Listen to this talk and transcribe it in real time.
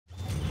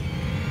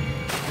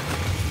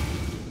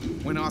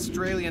When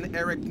Australian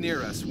Eric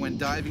near us went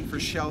diving for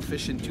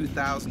shellfish in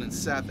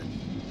 2007,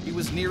 he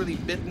was nearly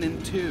bitten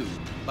in two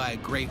by a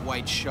great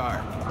white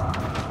shark.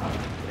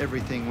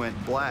 Everything went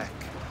black.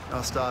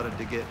 I started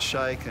to get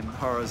shaken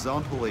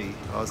horizontally.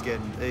 I was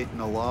getting eaten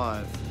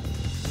alive.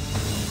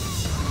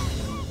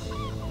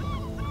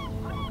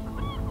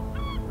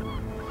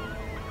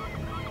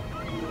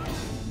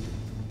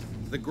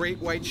 The great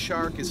white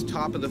shark is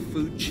top of the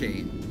food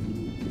chain.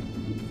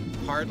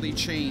 Hardly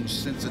changed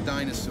since the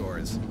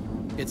dinosaurs.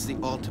 It's the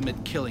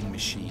ultimate killing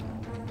machine.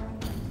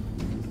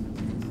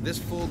 This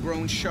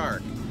full-grown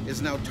shark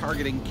is now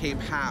targeting Cape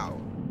Howe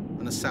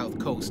on the south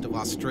coast of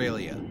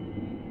Australia.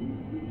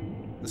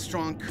 The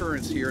strong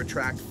currents here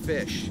attract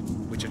fish,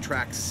 which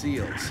attract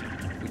seals,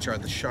 which are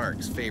the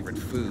shark's favorite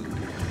food.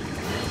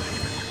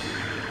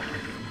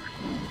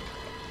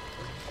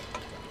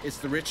 It's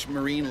the rich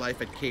marine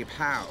life at Cape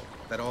Howe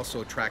that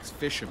also attracts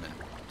fishermen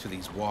to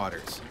these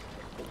waters.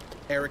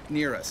 Eric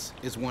near us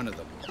is one of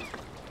them.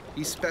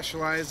 He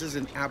specializes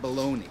in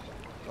abalone,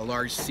 a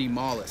large sea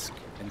mollusk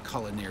and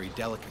culinary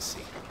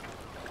delicacy.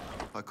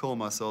 I call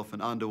myself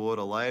an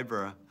underwater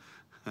labourer.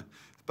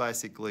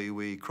 Basically,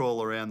 we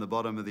crawl around the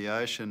bottom of the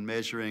ocean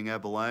measuring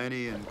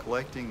abalone and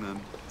collecting them.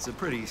 It's a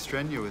pretty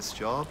strenuous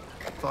job.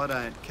 If I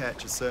don't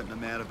catch a certain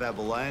amount of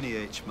abalone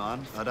each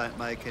month, I don't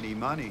make any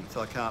money,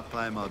 so I can't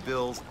pay my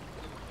bills.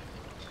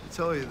 To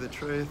tell you the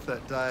truth,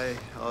 that day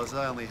I was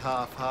only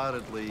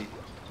half-heartedly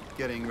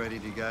getting ready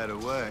to go to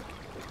work.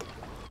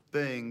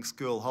 Being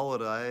school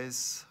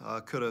holidays, I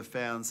could have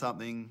found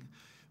something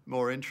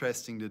more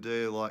interesting to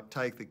do, like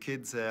take the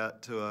kids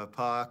out to a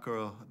park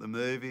or the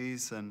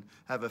movies and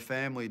have a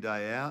family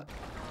day out.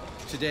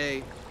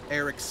 Today,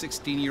 Eric's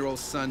 16-year-old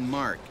son,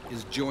 Mark,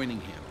 is joining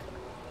him.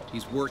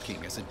 He's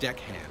working as a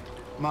deckhand.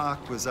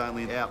 Mark was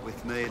only out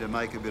with me to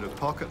make a bit of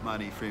pocket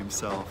money for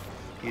himself.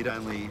 He'd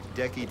only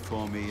deckied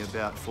for me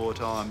about 4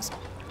 times,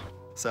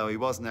 so he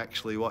wasn't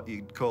actually what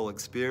you'd call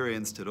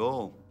experienced at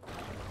all.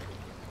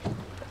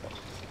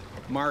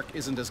 Mark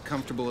isn't as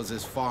comfortable as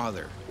his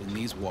father in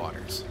these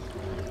waters.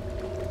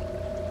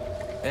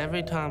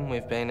 Every time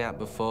we've been out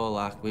before,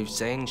 like, we've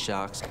seen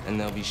sharks, and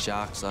there'll be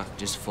sharks, like,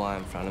 just fly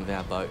in front of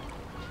our boat.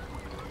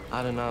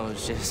 I don't know, it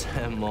was just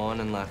a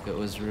morning, like, it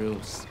was real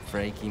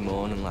freaky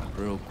morning, like,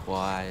 real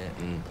quiet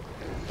and,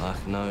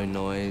 like, no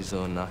noise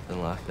or nothing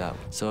like that.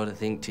 Sort of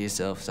think to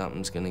yourself,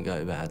 something's gonna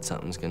go bad,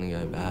 something's gonna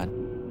go bad.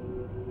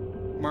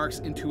 Mark's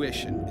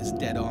intuition is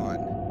dead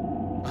on.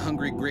 A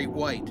hungry great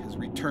white has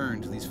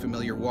returned to these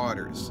familiar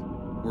waters,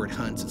 where it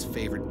hunts its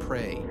favorite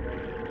prey,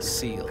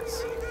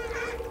 seals.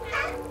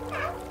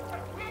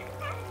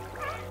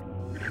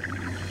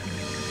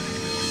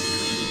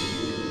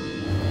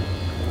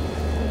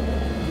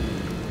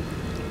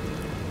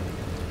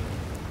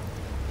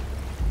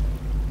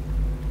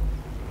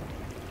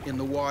 In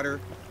the water,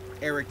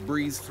 Eric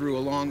breathes through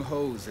a long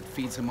hose that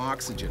feeds him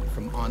oxygen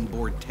from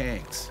onboard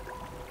tanks.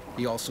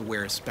 He also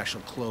wears special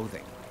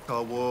clothing. I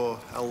wore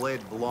a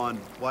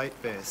lead-lined weight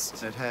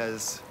vest. It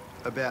has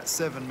about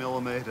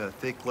 7mm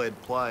thick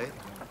lead plate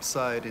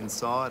sewed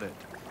inside it,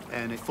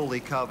 and it fully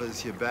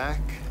covers your back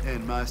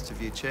and most of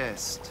your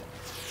chest,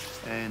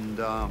 and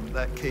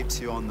that keeps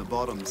you on the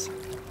bottoms.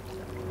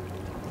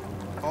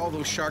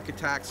 Although shark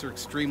attacks are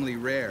extremely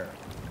rare,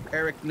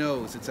 Eric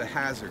knows it's a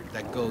hazard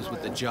that goes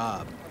with the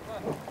job.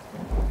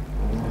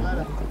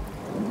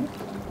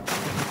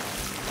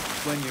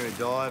 When you're a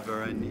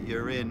diver and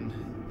you're in,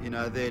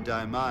 their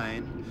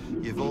domain,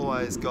 you've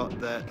always got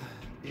that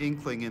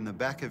inkling in the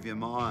back of your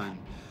mind.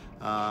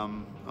 I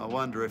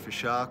wonder if a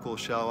shark will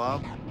show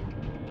up.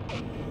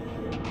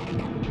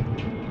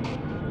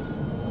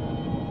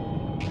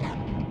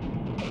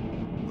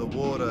 The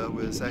water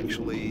was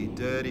actually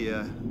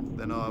dirtier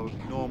than I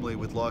normally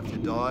would like to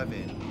dive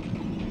in.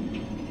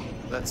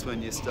 That's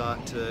when you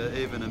start to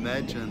even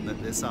imagine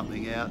that there's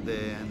something out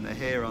there, and the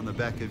hair on the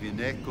back of your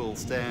neck will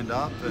stand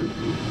up, and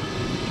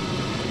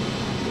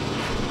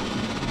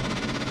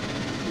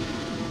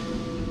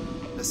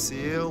a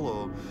seal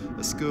or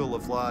a school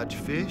of large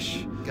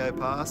fish go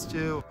past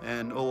you,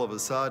 and all of a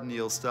sudden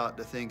you'll start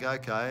to think,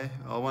 okay,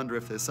 I wonder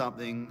if there's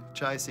something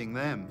chasing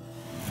them.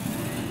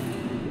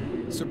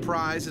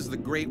 Surprise is the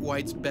great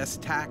white's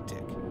best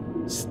tactic.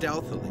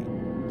 Stealthily,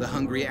 the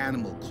hungry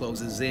animal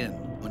closes in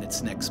on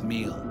its next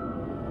meal.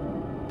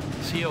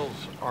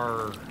 Seals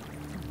are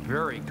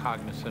very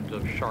cognizant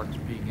of sharks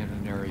being in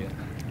an area,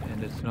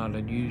 and it's not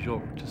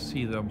unusual to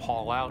see them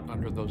haul out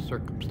under those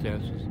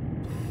circumstances.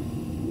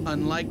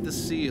 Unlike the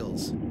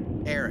seals,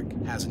 Eric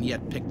hasn't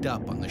yet picked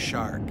up on the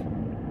shark.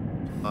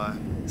 I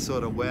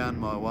sort of wound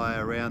my way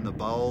around the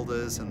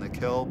boulders and the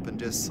kelp and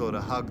just sort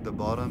of hugged the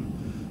bottom,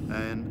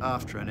 and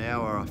after an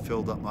hour I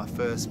filled up my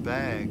first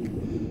bag,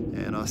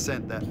 and I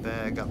sent that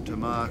bag up to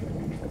Mark.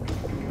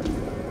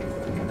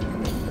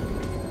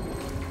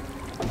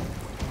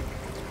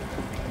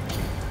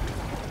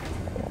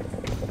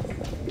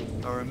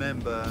 I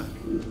remember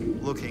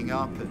looking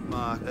up at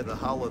Mark at the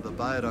hull of the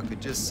boat. I could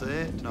just see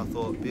it, and I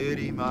thought,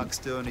 beauty, Mark's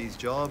doing his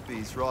job.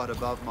 He's right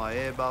above my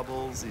air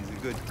bubbles. He's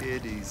a good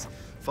kid. He's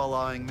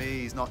following me.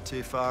 He's not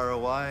too far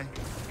away.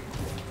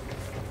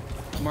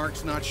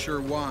 Mark's not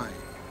sure why,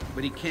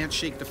 but he can't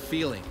shake the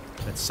feeling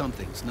that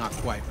something's not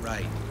quite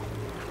right.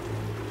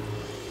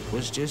 It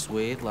was just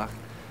weird, like,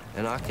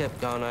 and I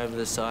kept going over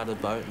the side of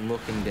the boat and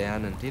looking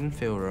down, and it didn't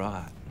feel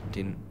right. It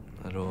didn't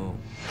at all.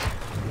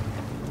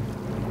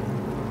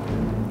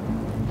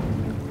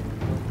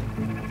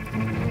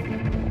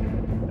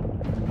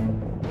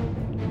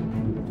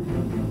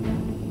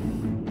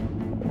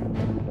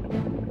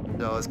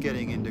 I was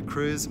getting into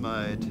cruise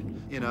mode.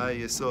 You know,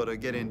 you sort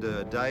of get into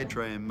a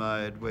daydream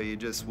mode where you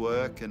just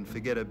work and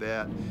forget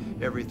about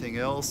everything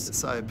else. It's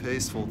so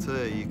peaceful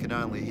too. You can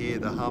only hear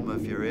the hum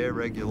of your air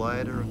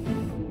regulator.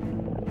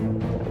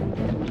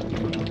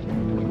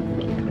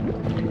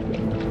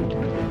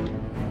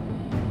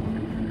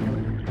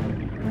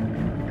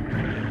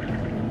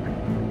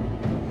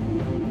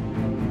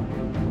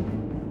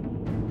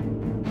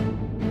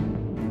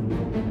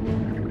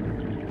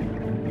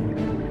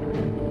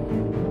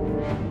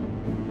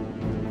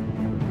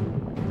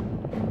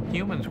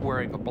 Humans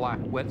wearing a black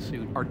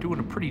wetsuit are doing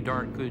a pretty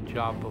darn good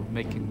job of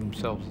making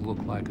themselves look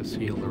like a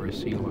seal or a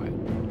sea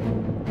lion.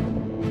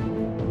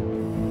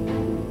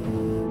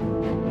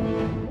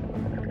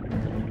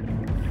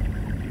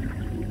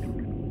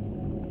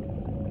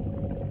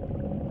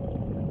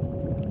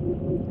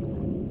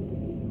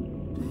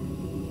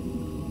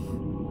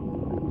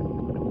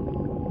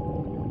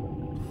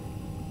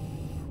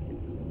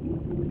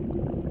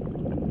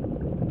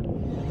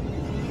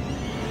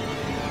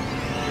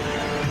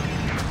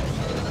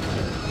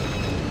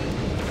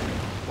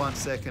 One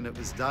second it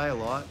was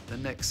daylight, the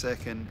next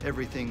second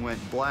everything went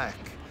black,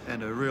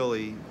 and a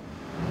really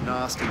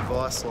nasty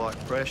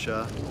vice-like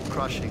pressure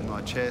crushing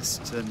my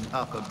chest and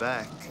upper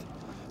back.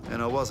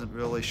 And I wasn't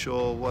really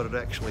sure what had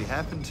actually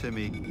happened to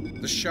me.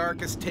 The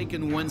shark has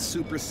taken one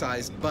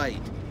supersized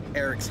bite.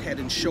 Eric's head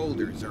and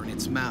shoulders are in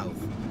its mouth.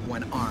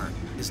 One arm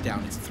is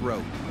down its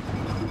throat.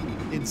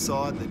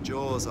 Inside the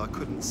jaws, I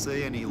couldn't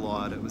see any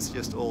light. It was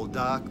just all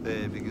dark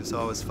there because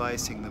I was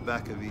facing the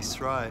back of his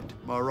throat.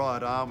 My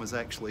right arm was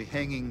actually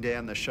hanging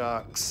down the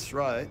shark's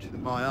throat.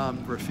 My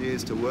arm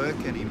refused to work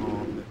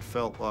anymore. It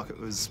felt like it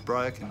was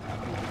broken.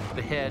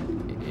 The head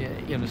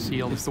in a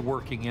seal is the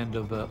working end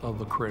of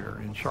the critter,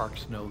 and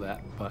sharks know that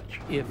much.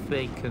 If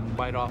they can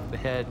bite off the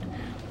head,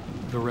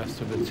 the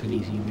rest of it's an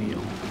easy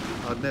meal.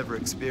 I'd never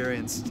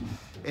experienced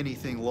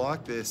anything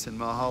like this in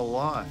my whole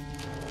life.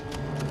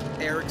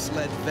 Eric's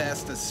lead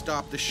vest has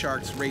stopped the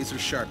shark's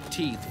razor-sharp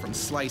teeth from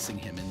slicing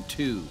him in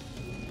two,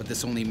 but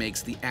this only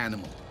makes the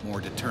animal more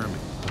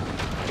determined.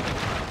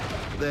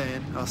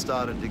 Then I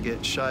started to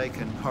get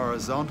shaken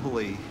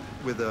horizontally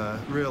with a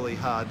really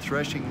hard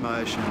threshing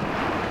motion.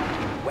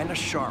 When a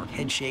shark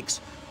head shakes,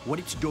 what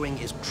it's doing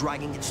is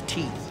dragging its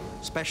teeth,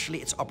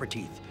 especially its upper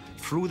teeth,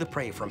 through the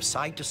prey from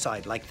side to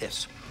side like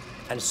this,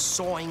 and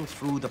sawing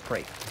through the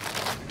prey.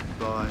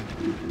 By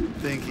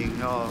thinking,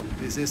 oh,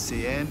 is this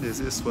the end? Is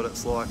this what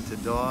it's like to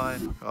die?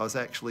 I was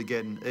actually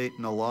getting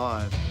eaten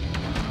alive.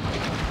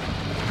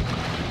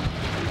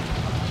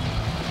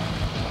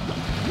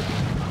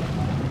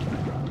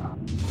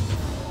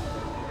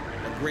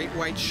 A great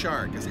white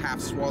shark has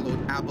half-swallowed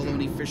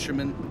abalone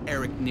fisherman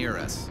Eric near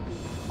us.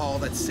 All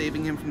that's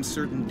saving him from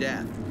certain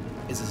death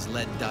is his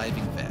lead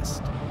diving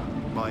vest.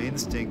 My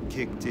instinct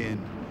kicked in,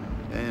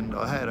 and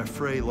I had a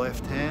free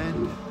left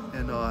hand,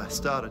 and I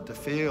started to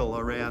feel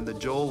around the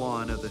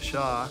jawline of the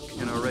shark,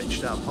 and I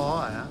reached up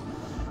higher,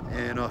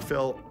 and I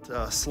felt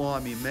a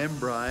slimy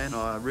membrane.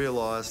 I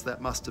realised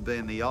that must have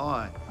been the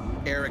eye.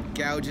 Eric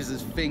gouges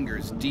his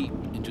fingers deep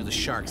into the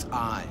shark's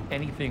eye.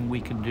 Anything we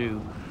can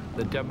do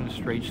that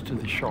demonstrates to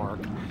the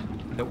shark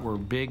that we're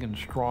big and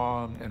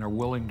strong and are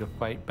willing to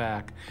fight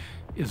back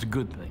is a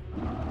good thing.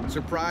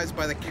 Surprised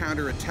by the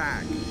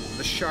counterattack,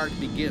 the shark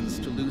begins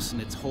to loosen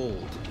its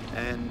hold.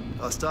 And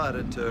I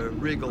started to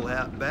wriggle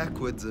out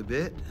backwards a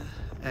bit,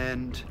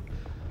 and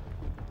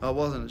I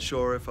wasn't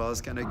sure if I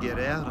was going to get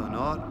out or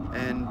not.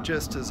 And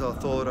just as I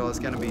thought I was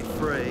going to be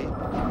free,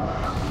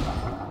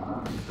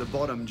 the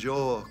bottom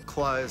jaw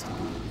closed,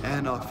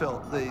 and I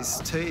felt these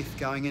teeth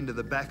going into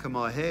the back of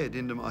my head,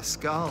 into my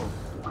skull.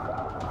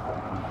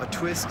 I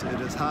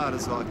twisted as hard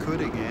as I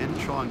could again,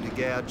 trying to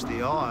gouge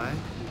the eye,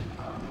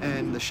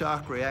 and the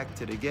shark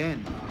reacted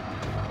again.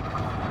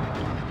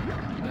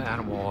 The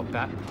animal at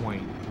that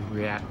point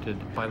reacted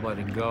by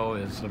letting go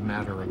as a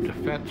matter of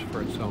defense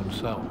for its own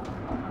self.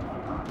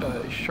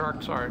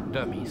 Sharks aren't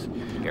dummies.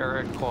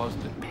 Eric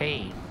caused it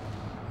pain.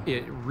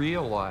 It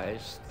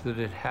realized that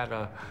it had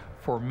a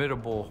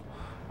formidable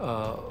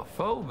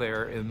foe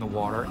there in the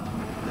water.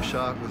 The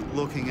shark was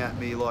looking at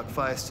me like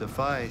face to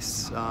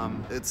face.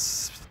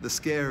 It's the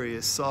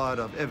scariest sight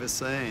I've ever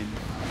seen.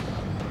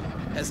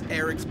 As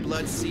Eric's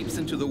blood seeps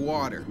into the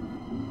water,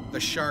 the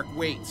shark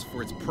waits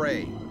for its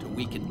prey to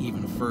weaken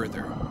even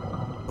further.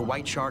 The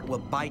white shark will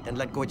bite and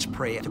let go its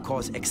prey to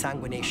cause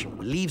exsanguination,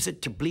 leaves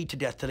it to bleed to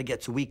death till it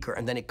gets weaker,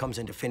 and then it comes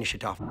in to finish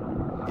it off.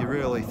 You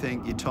really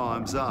think your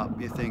time's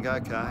up. You think,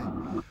 okay,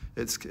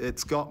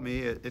 it's got me,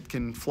 it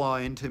can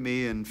fly into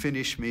me and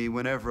finish me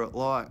whenever it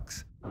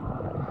likes.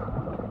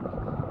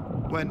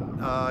 When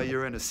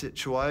you're in a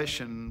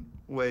situation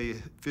where you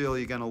feel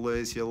you're going to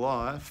lose your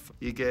life,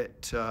 you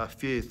get a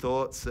few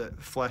thoughts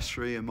that flash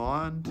through your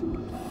mind.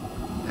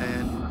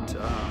 And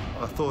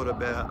I thought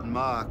about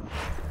Mark.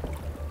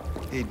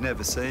 He'd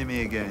never see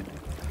me again.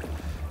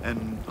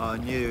 And I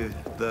knew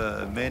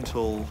the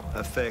mental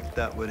effect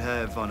that would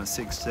have on a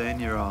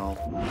 16-year-old.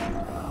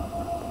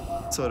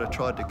 Sort of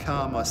tried to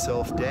calm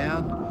myself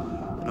down,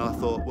 and I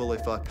thought, well,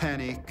 if I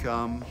panic,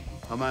 I'm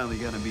only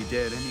going to be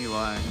dead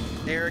anyway.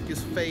 Eric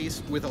is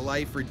faced with a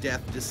life or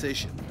death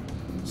decision.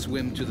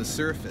 Swim to the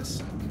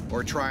surface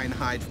or try and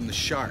hide from the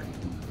shark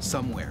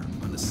somewhere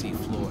on the sea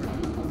floor.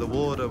 The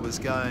water was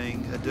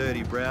going a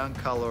dirty brown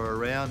colour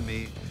around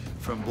me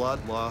from blood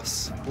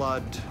loss.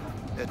 Blood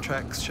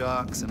attracts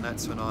sharks, and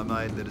that's when I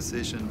made the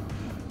decision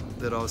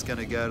that I was going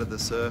to go to the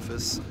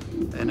surface.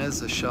 And as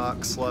the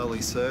shark slowly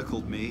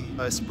circled me,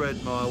 I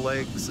spread my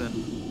legs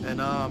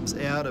and arms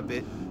out a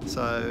bit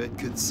so it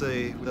could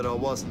see that I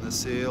wasn't a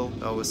seal.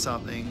 I was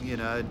something, you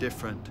know,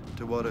 different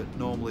to what it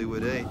normally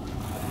would eat.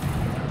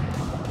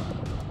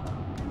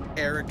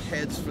 Eric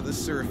heads for the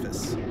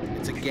surface.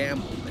 It's a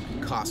gamble that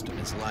could cost him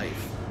his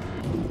life.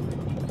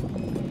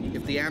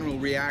 If the animal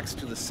reacts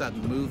to the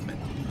sudden movement,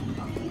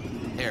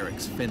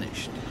 Eric's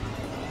finished.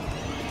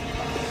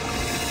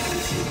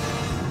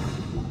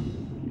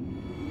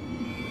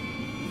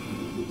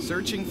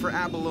 Searching for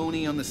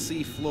abalone on the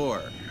sea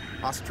floor,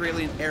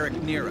 Australian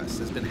Eric near us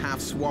has been half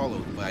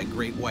swallowed by a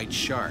great white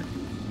shark.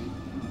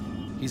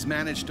 He's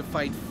managed to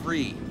fight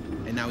free,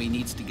 and now he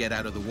needs to get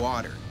out of the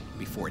water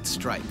before it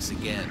strikes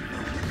again.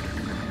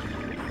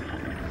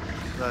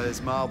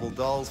 Those marble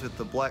dolls with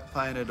the black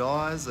painted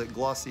eyes, that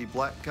glossy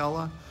black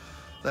colour,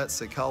 that's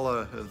the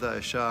colour of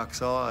those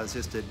sharks' eyes,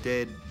 just a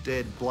dead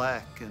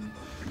black. And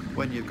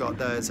when you've got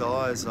those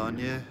eyes on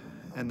you,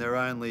 and they're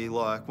only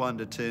like 1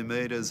 to 2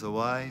 metres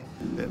away,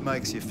 it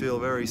makes you feel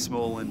very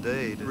small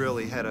indeed. It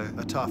really had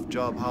a tough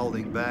job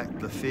holding back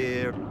the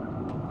fear.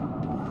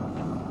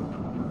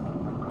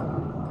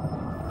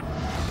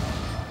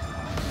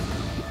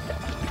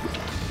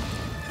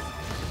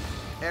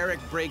 Eric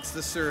breaks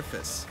the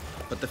surface,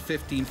 but the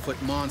 15-foot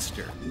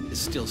monster is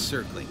still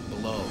circling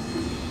below.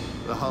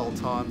 The whole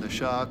time the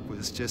shark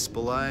was just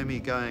below me,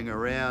 going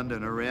around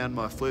and around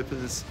my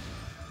flippers,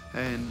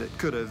 and it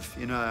could have,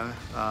 you know,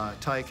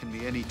 taken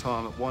me any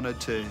time it wanted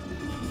to.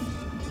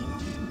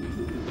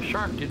 The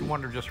shark didn't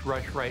want to just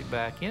rush right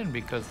back in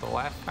because the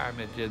last time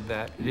it did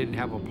that, it didn't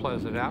have a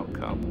pleasant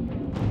outcome.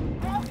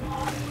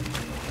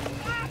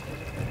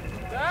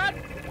 Dad!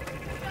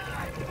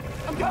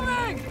 I'm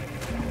coming!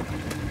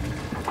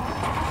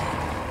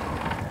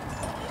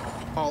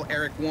 All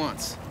Eric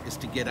wants is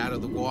to get out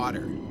of the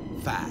water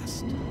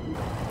fast.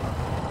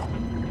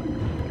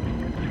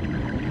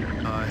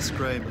 I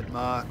screamed at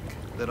Mark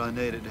that I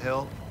needed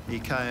help. He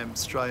came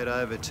straight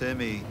over to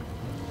me.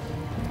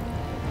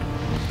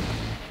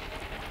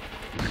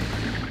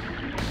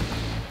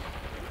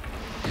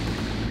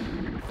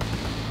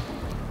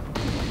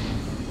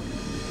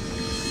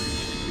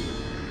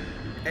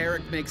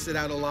 Eric makes it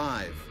out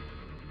alive,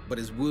 but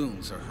his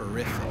wounds are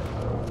horrific.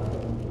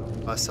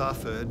 I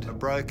suffered a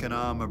broken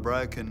arm, a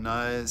broken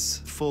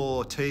nose,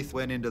 4 teeth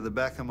went into the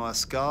back of my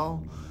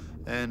skull,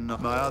 and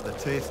my other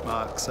teeth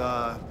marks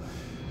are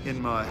in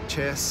my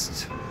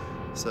chest.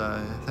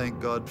 So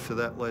thank God for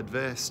that lead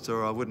vest,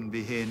 or I wouldn't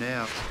be here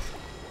now.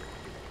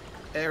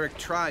 Eric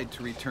tried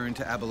to return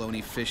to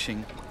abalone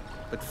fishing,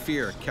 but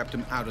fear kept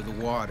him out of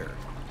the water.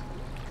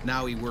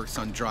 Now he works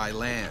on dry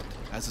land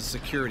as a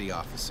security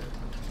officer.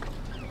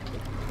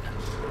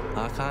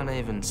 I can't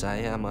even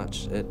say how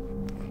much it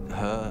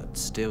hurts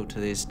still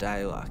to this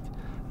day, like,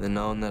 the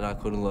knowing that I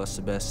could have lost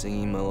the best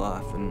thing in my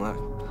life, and like,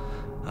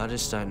 I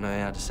just don't know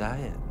how to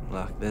say it.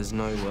 Like, there's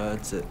no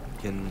words that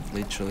can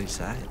literally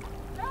say it.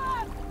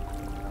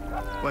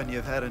 When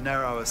you've had a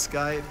narrow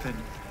escape and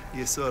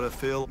you sort of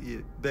feel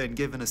you've been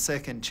given a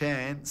second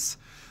chance,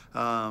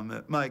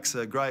 it makes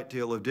a great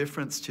deal of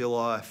difference to your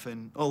life,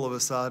 and all of a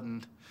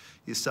sudden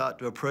you start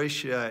to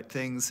appreciate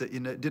things that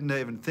you didn't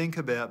even think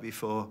about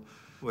before.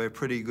 We're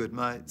pretty good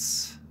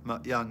mates,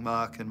 young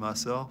Mark and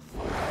myself.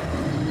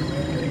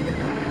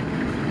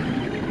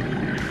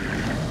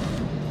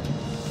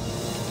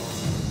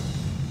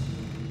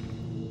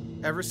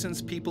 Ever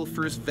since people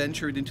first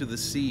ventured into the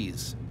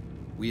seas,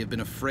 we have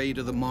been afraid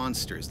of the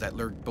monsters that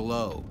lurk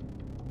below.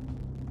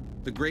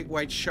 The great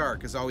white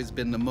shark has always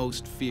been the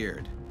most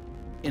feared,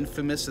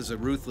 infamous as a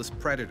ruthless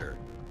predator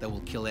that will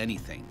kill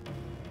anything.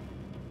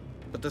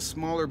 But the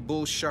smaller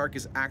bull shark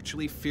is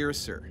actually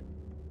fiercer,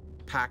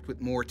 packed with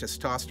more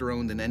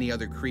testosterone than any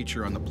other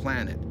creature on the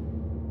planet.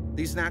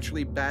 These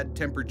naturally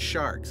bad-tempered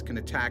sharks can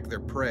attack their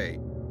prey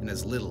in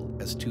as little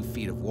as 2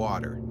 feet of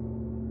water.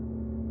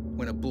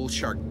 When a bull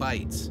shark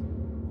bites,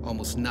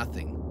 almost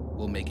nothing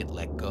will make it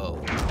let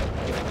go.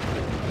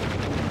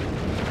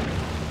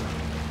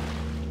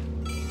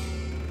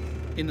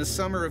 In the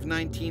summer of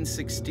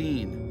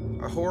 1916,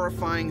 a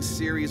horrifying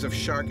series of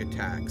shark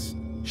attacks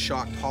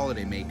shocked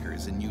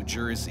holidaymakers in New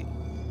Jersey.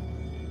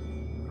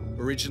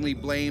 Originally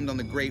blamed on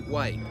the great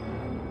white,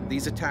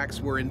 these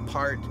attacks were in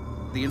part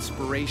the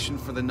inspiration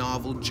for the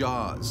novel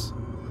Jaws.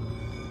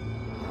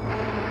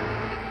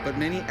 But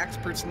many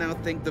experts now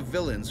think the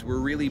villains were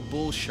really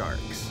bull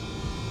sharks.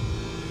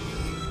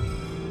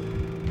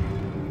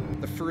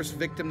 The first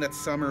victim that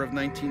summer of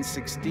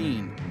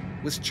 1916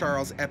 was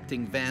Charles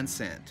Epting Van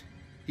Sant.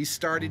 He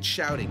started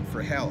shouting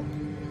for help,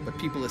 but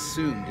people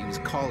assumed he was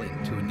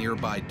calling to a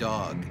nearby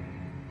dog.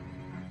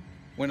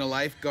 When a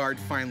lifeguard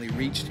finally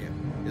reached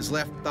him, his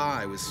left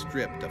thigh was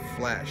stripped of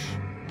flesh.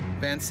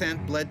 Van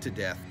Sant bled to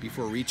death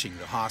before reaching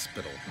the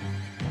hospital.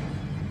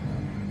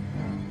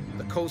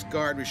 The Coast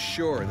Guard was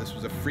sure this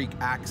was a freak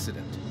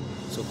accident,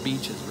 so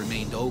beaches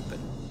remained open.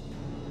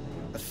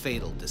 A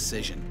fatal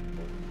decision.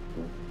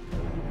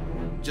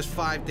 Just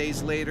 5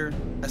 days later,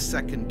 a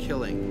second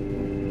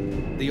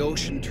killing. The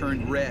ocean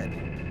turned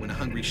red when a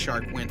hungry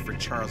shark went for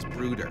Charles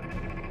Bruder.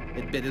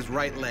 It bit his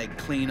right leg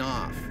clean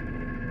off.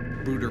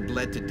 Bruder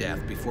bled to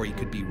death before he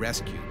could be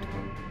rescued.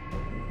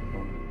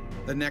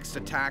 The next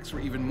attacks were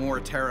even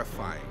more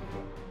terrifying.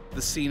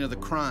 The scene of the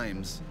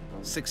crimes,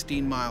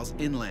 16 miles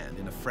inland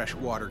in a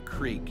freshwater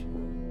creek.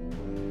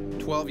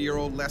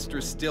 12-year-old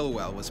Lester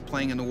Stillwell was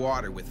playing in the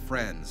water with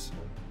friends.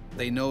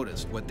 They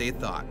noticed what they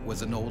thought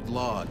was an old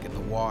log in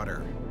the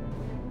water.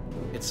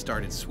 It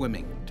started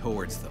swimming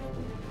towards them.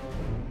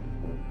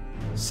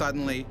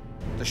 Suddenly,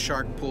 the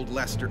shark pulled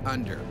Lester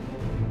under,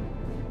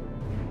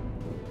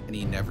 and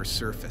he never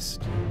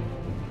surfaced.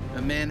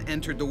 A man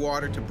entered the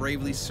water to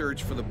bravely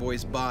search for the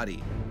boy's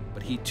body,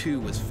 but he too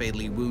was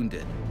fatally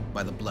wounded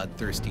by the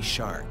bloodthirsty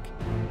shark.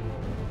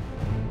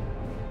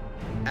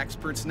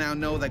 Experts now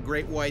know that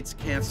great whites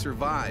can't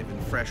survive in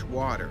fresh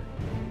water,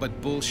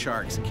 but bull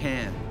sharks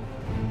can.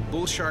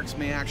 Bull sharks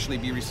may actually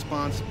be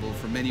responsible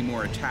for many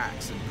more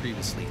attacks than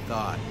previously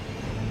thought.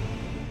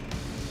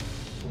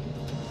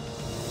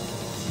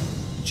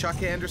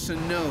 Chuck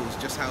Anderson knows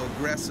just how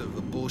aggressive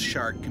a bull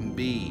shark can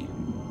be.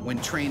 When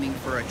training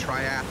for a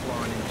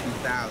triathlon in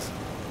 2000,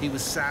 he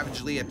was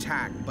savagely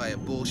attacked by a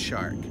bull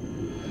shark,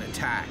 an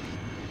attack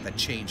that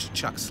changed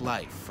Chuck's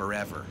life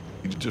forever.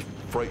 He's just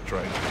freight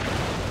train.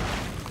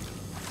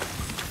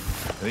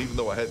 And even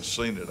though I hadn't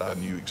seen it, I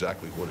knew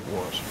exactly what it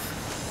was.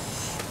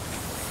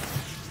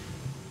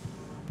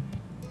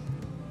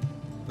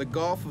 The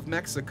Gulf of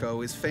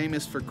Mexico is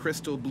famous for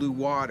crystal blue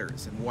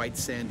waters and white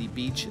sandy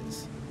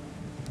beaches.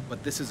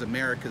 But this is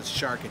America's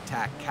shark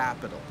attack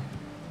capital.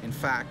 In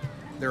fact,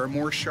 there are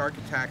more shark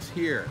attacks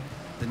here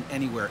than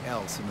anywhere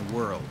else in the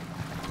world.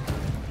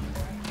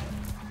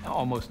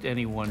 Almost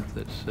anyone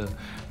that's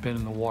been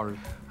in the water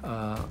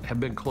have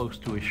been close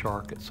to a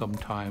shark at some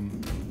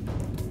time.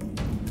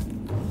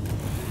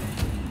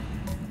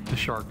 The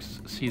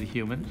sharks see the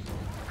humans.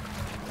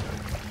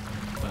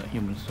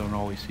 Humans don't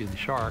always see the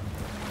shark.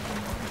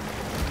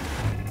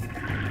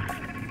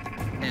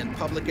 And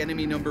public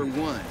enemy number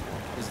one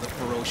is the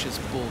ferocious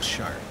bull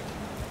shark.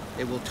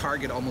 It will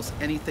target almost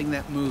anything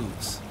that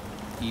moves,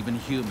 even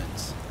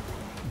humans.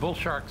 Bull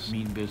sharks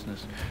mean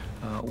business.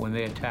 When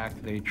they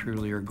attack, they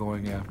truly are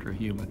going after a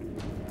human.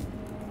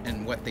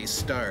 And what they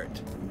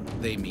start,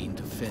 they mean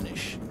to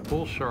finish.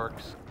 Bull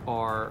sharks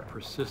are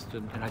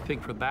persistent, and I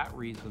think for that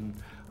reason,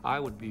 I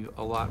would be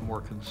a lot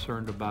more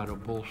concerned about a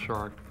bull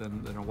shark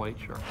than a white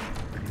shark.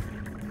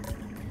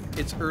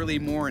 It's early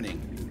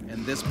morning,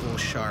 and this bull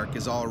shark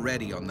is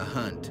already on the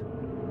hunt.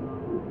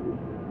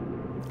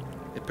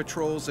 It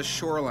patrols the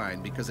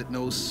shoreline because it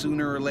knows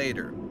sooner or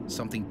later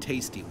something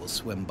tasty will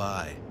swim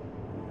by.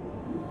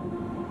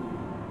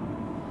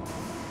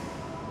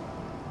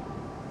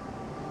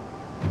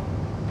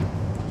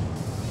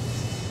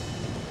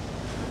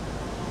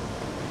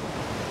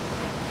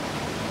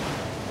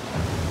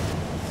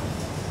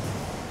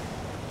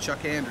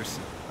 Chuck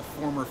Anderson, a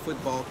former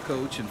football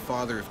coach and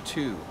father of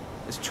two,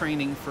 is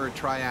training for a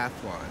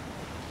triathlon.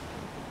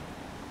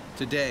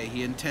 Today,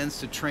 he intends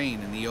to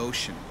train in the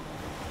ocean.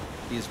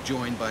 He is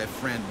joined by a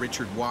friend,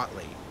 Richard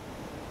Watley,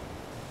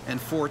 and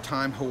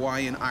four-time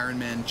Hawaiian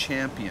Ironman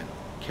champion,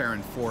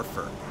 Karen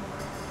Forfer.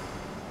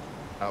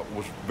 I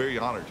was very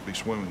honored to be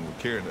swimming with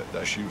Karen that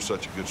day. She was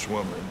such a good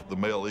swimmer. And the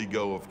male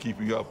ego of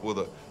keeping up with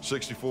a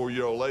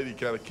 64-year-old lady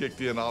kind of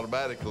kicked in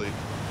automatically.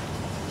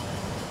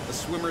 The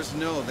swimmers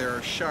know there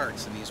are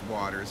sharks in these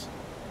waters,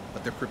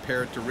 but they're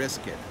prepared to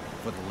risk it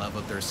for the love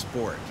of their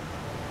sport.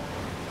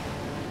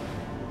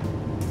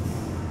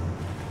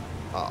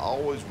 I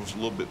always was a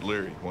little bit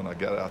leery when I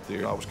got out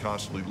there. I was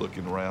constantly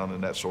looking around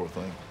and that sort of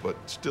thing, but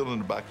still in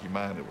the back of your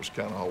mind, it was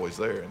kind of always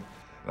there. And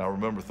I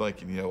remember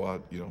thinking,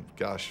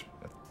 gosh,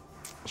 I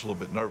was a little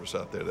bit nervous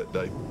out there that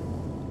day.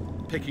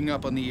 Picking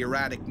up on the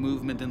erratic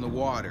movement in the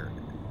water,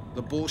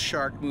 the bull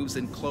shark moves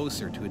in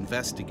closer to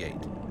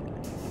investigate.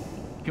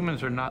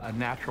 Humans are not a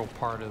natural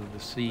part of the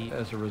sea.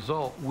 As a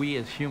result, we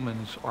as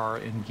humans are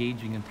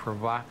engaging in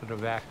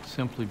provocative acts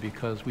simply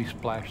because we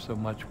splash so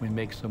much, we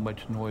make so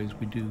much noise,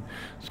 we do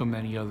so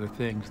many other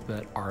things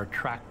that are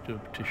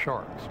attractive to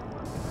sharks.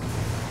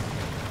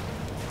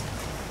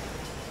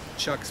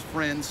 Chuck's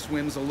friend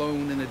swims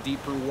alone in a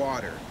deeper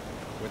water,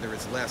 where there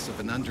is less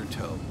of an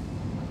undertow.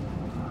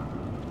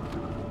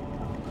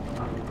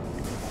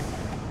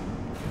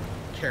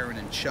 Karen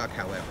and Chuck,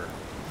 however,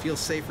 feel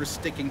safer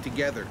sticking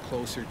together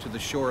closer to the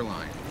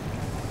shoreline.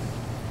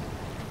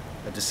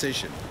 A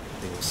decision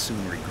they will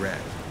soon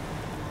regret.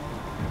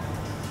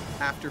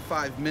 After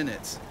 5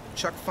 minutes,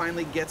 Chuck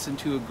finally gets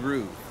into a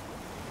groove.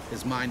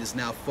 His mind is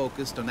now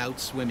focused on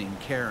outswimming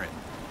Karen.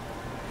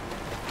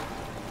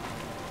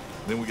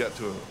 Then we got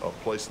to a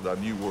place that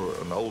I knew were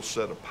an old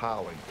set of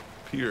piling.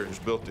 Pier is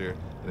built there,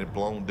 and it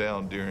blown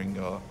down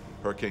during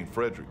Hurricane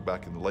Frederick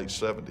back in the late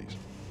 70s.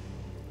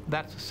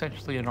 That's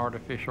essentially an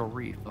artificial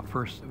reef.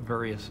 First,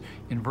 various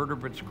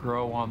invertebrates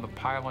grow on the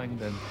piling,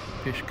 then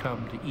fish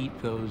come to eat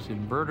those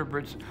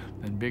invertebrates,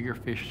 then bigger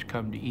fish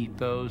come to eat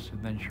those,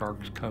 and then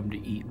sharks come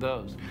to eat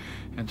those.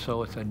 And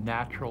so it's a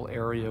natural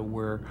area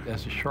where,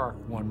 as a shark,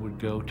 one would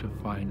go to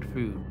find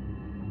food.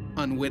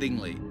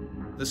 Unwittingly,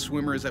 the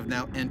swimmers have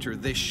now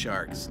entered this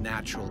shark's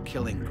natural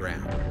killing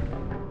ground.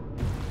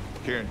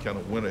 Karen kind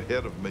of went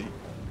ahead of me.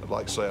 I'd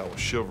like to say I was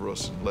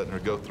chivalrous and letting her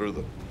go through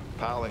the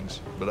pilings,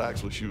 but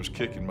actually she was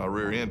kicking my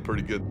rear end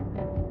pretty good.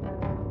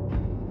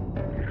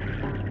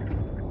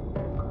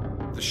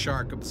 The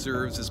shark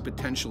observes his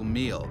potential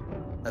meal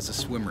as the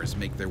swimmers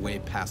make their way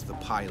past the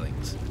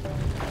pilings.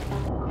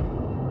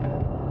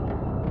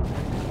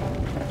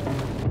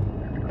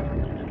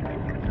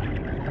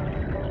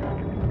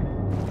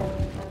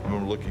 I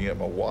remember looking at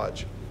my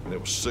watch, and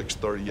it was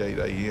 6:38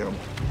 a.m.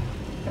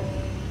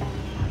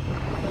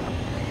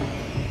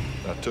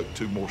 I took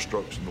 2 more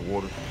strokes in the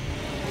water.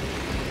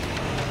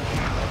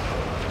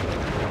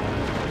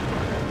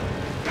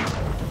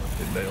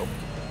 It nailed me.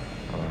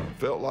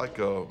 Felt like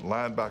a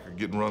linebacker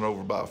getting run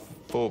over by a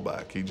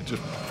fullback. He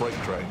just freight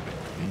trained me.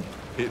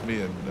 He hit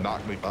me and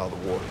knocked me out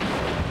of the water.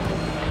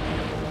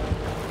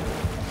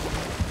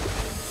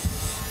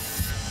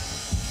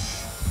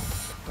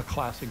 A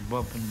classic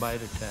bump and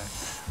bite attack.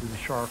 The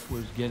shark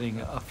was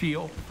getting a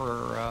feel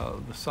for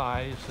the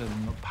size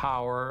and the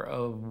power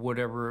of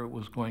whatever it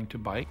was going to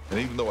bite. And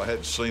even though I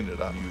hadn't seen it,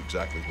 I knew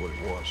exactly what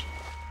it was.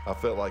 I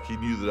felt like he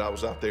knew that I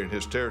was out there in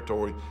his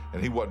territory,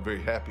 and he wasn't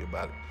very happy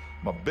about it.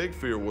 My big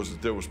fear was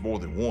that there was more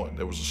than one.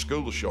 There was a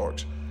school of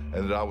sharks,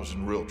 and that I was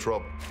in real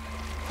trouble.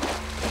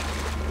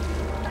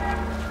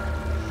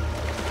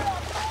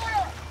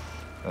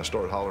 I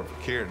started hollering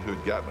for Karen, who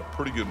had gotten a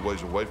pretty good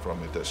ways away from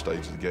me at that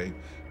stage of the game,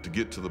 to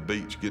get to the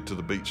beach. Get to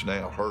the beach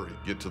now. Hurry,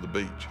 get to the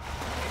beach.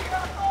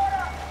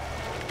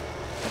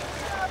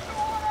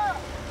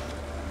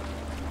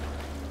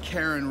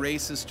 Karen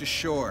races to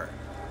shore,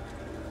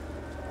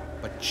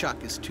 but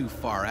Chuck is too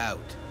far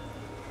out.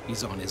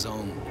 He's on his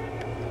own.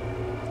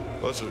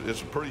 Well,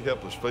 it's a pretty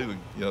helpless feeling.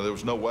 You know, there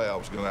was no way I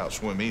was going to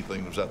outswim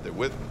anything that was out there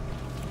with me.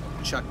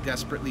 Chuck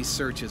desperately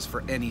searches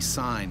for any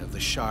sign of the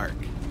shark.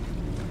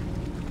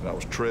 And I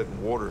was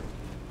treading water,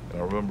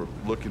 and I remember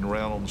looking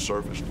around on the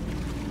surface.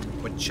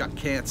 What Chuck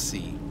can't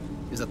see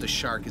is that the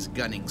shark is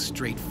gunning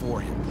straight for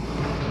him.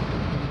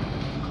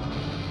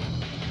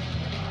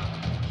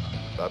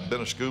 I've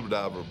been a scuba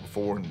diver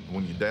before, and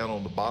when you're down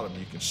on the bottom,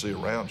 you can see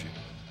around you.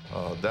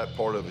 That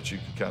part of it you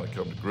can kind of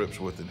come to grips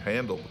with and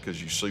handle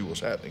because you see what's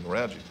happening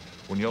around you.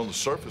 When you're on the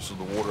surface of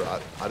the water,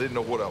 I didn't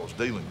know what I was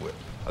dealing with.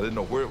 I didn't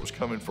know where it was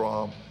coming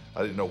from.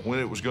 I didn't know when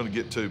it was going to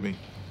get to me.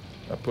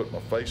 I put my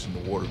face in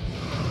the water.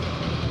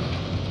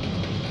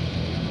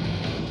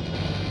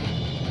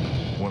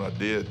 When I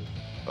did,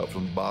 up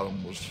from the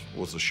bottom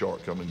was the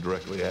shark coming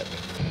directly at me.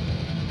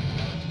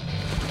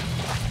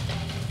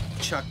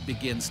 Chuck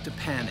begins to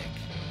panic.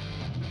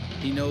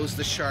 He knows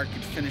the shark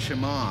could finish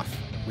him off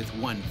with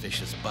one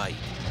vicious bite.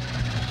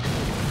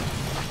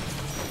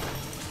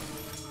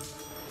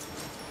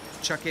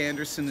 Chuck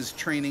Anderson is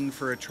training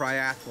for a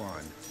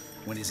triathlon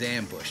when he's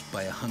ambushed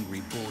by a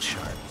hungry bull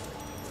shark.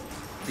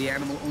 The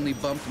animal only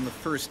bumped him the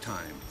first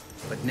time,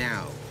 but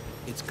now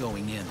it's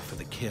going in for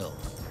the kill.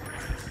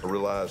 I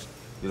realized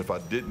that if I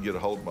didn't get a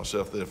hold of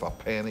myself, that if I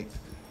panicked,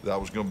 that I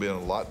was going to be in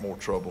a lot more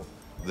trouble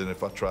than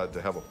if I tried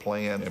to have a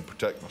plan and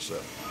protect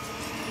myself.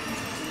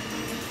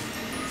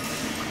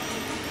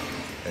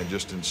 And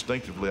just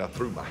instinctively, I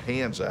threw my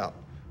hands out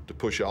to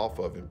push off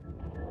of him.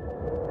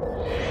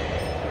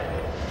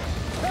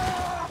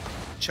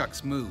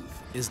 Chuck's move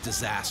is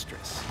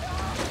disastrous.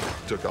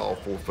 Took all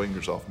 4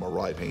 fingers off my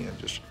right hand,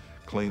 just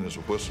clean as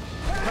a whistle.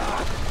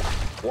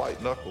 White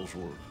knuckles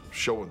were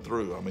showing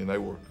through. I mean, they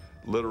were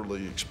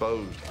literally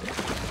exposed.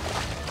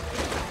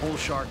 Bull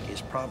shark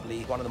is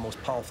probably one of the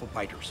most powerful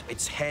biters.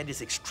 Its head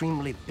is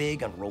extremely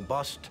big and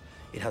robust.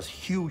 It has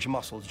huge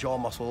muscles, jaw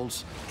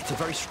muscles. It's a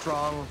very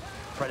strong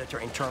predator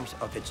in terms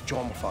of its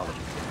jaw morphology.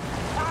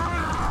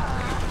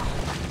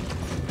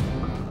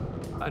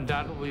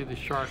 Undoubtedly, the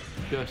shark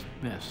just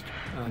missed.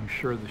 I'm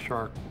sure the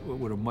shark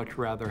would have much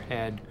rather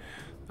had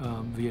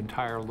the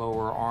entire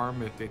lower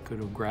arm if it could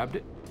have grabbed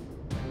it.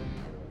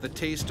 The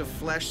taste of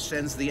flesh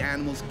sends the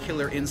animal's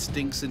killer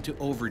instincts into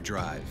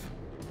overdrive.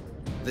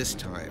 This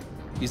time,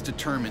 he's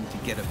determined to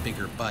get a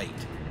bigger bite.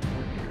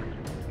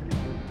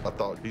 I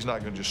thought, he's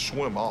not going to just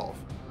swim off.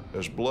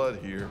 There's blood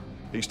here.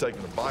 He's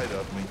taking a bite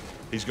of me.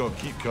 He's going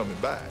to keep coming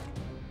back.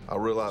 I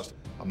realized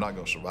I'm not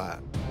going to survive.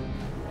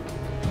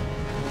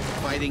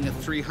 Fighting a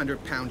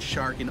 300-pound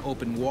shark in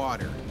open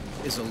water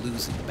is a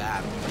losing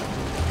battle.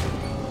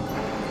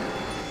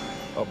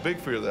 A big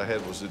fear that I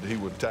had was that he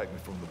would attack me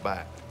from the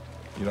back.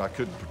 You know, I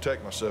couldn't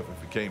protect myself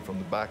if he came from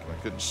the back and I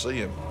couldn't see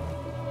him.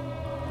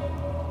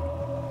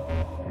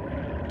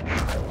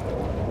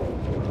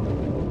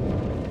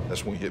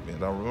 That's when he hit me.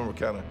 And I remember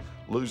kind of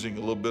losing a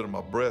little bit of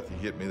my breath. He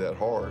hit me that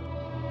hard.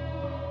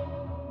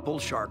 Bull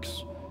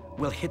sharks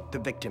will hit the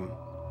victim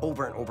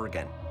over and over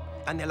again.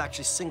 And they'll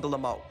actually single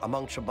them out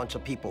amongst a bunch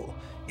of people.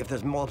 If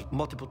there's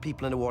multiple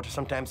people in the water,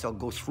 sometimes they'll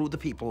go through the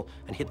people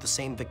and hit the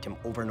same victim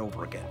over and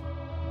over again.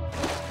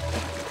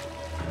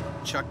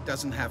 Chuck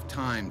doesn't have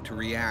time to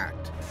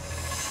react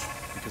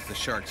because the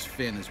shark's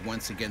fin is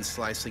once again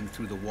slicing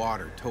through the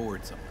water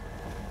towards him.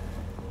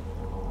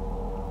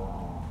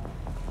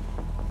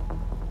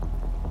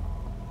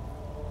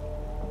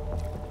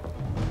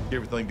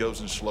 Everything goes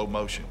in slow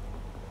motion.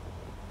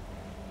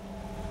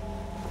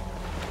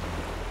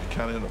 You're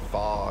kind of in a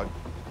fog,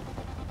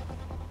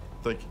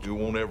 thinking it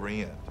won't ever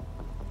end.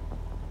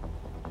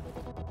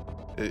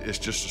 It's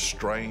just a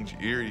strange,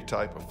 eerie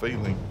type of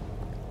feeling.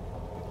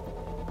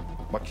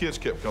 My kids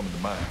kept coming to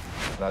mind,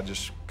 and I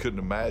just couldn't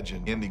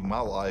imagine ending my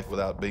life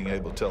without being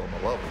able to tell them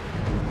I love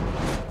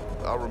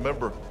them. I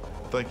remember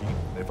thinking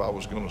if I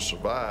was going to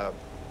survive,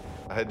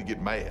 I had to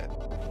get mad.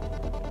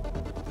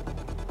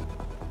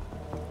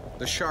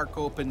 The shark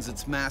opens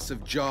its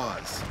massive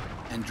jaws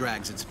and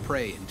drags its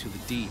prey into the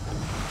deep.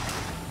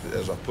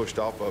 As I pushed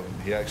off of him,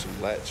 he actually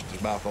latched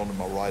his mouth onto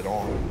my right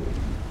arm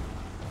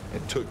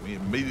and took me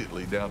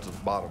immediately down to the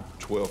bottom,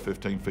 12,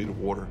 15 feet of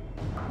water.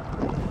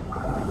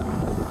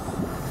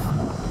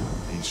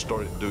 He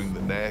started doing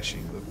the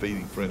gnashing, the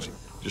feeding frenzy,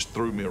 just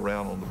threw me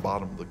around on the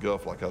bottom of the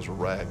Gulf like I was a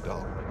rag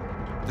doll.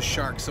 The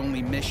shark's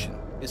only mission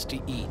is to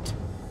eat.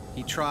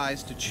 He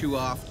tries to chew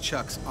off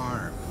Chuck's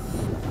arm.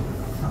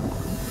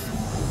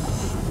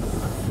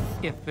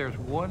 If there's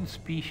one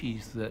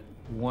species that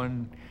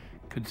one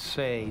could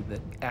say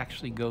that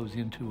actually goes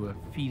into a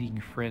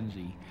feeding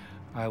frenzy,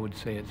 I would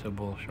say it's a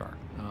bull shark.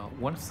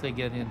 Once they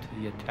get into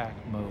the attack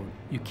mode,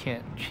 you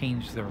can't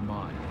change their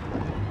mind.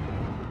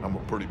 I'm a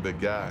pretty big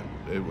guy.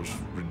 It was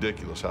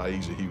ridiculous how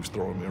easy he was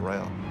throwing me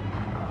around.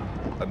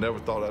 I never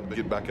thought I'd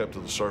get back up to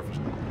the surface.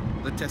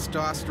 The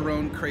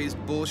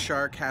testosterone-crazed bull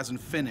shark hasn't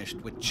finished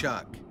with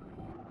Chuck.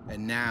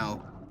 And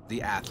now,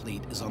 the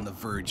athlete is on the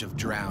verge of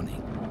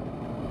drowning.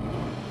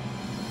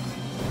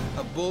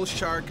 A bull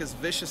shark has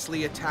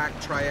viciously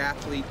attacked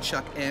triathlete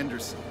Chuck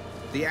Anderson.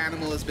 The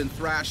animal has been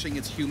thrashing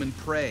its human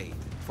prey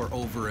for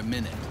over a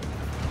minute.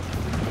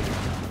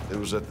 It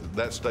was at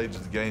that stage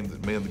of the game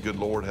that me and the good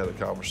Lord had a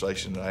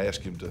conversation, and I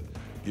asked him to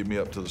get me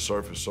up to the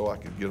surface so I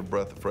could get a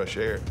breath of fresh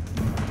air.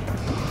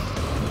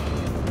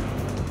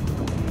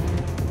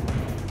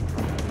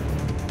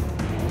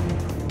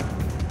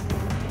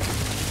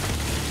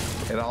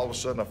 And all of a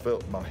sudden I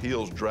felt my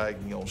heels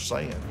dragging on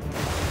sand.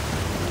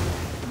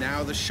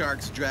 Now the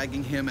shark's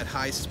dragging him at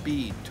high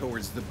speed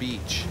towards the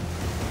beach.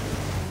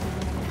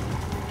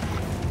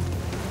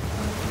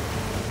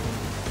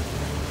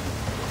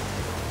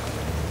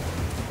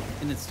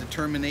 In its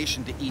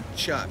determination to eat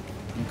Chuck,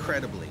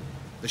 incredibly,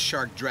 the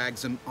shark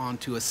drags him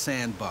onto a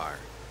sandbar.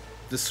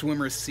 The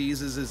swimmer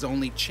seizes his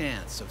only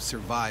chance of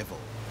survival.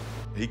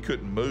 He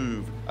couldn't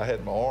move. I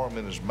had my arm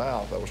in his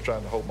mouth. I was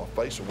trying to hold my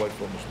face away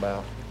from his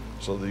mouth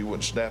so that he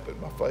wouldn't snap at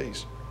my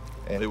face.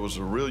 And it was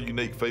a real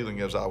unique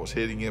feeling as I was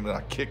hitting him, and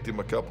I kicked him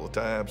a couple of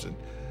times, and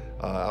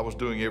I was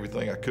doing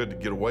everything I could to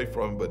get away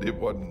from him, but it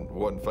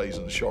wasn't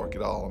fazing the shark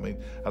at all. I mean,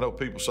 I know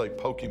people say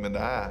poke him in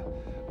the eye,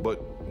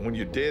 but when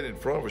you're dead in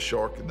front of a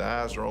shark and the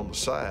eyes are on the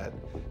side,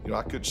 you know,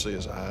 I couldn't see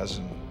his eyes,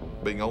 and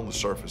being on the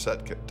surface,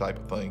 that type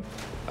of thing,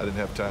 I didn't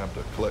have time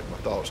to collect my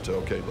thoughts to,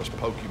 okay, let's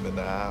poke him in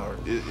the eye. Or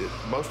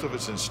most of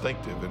it's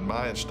instinctive, and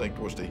my instinct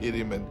was to hit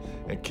him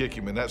and kick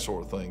him and that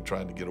sort of thing,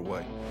 trying to get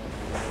away.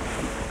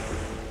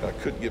 I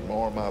couldn't get my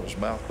arm out of his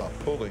mouth by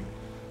pulling,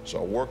 so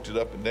I worked it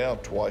up and down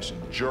twice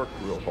and jerked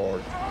real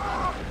hard.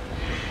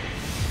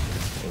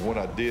 And when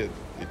I did,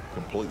 it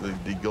completely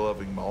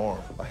degloving my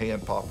arm. My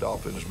hand popped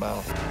off in his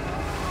mouth.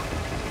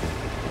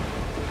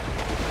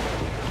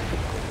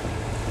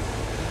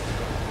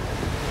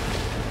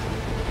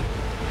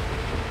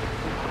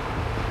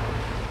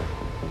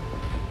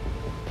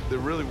 There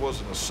really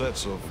wasn't a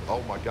sense of,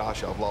 oh my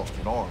gosh, I've lost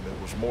an arm.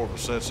 It was more of a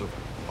sense of,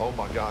 oh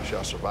my gosh,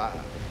 I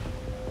survived.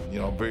 You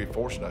know, I'm very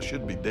fortunate. I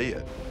should be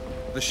dead.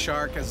 The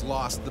shark has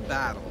lost the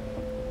battle.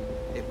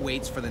 It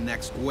waits for the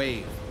next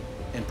wave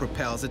and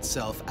propels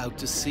itself out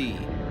to sea.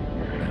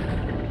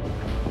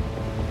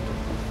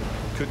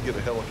 Couldn't get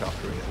a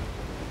helicopter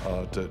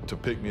in to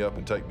pick me up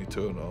and take me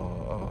to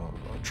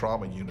a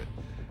trauma unit.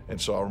 And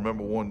so I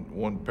remember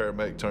one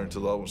paramedic turned to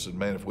the other one and said,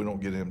 man, if we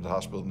don't get him to the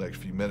hospital in the next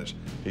few minutes,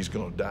 he's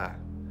gonna die.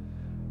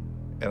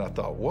 And I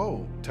thought,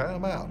 whoa,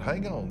 time out,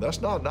 hang on.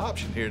 That's not an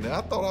option here now.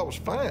 I thought I was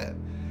fine.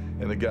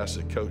 And the guy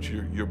said, Coach,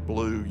 you're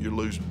blue, you're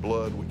losing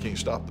blood, we can't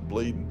stop the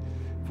bleeding.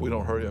 If we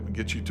don't hurry up and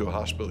get you to a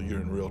hospital,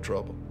 you're in real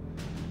trouble.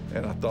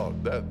 And I thought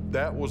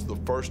that was the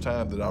first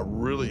time that I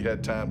really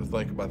had time to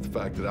think about the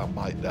fact that I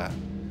might die.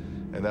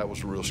 And that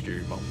was a real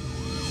scary moment.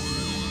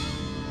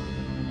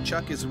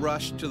 Chuck is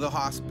rushed to the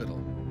hospital,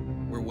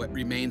 where what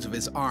remains of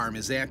his arm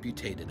is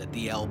amputated at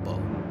the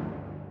elbow.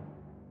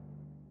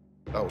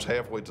 I was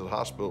halfway to the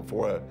hospital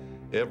before I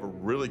ever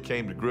really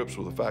came to grips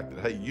with the fact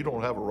that, hey, you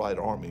don't have a right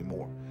arm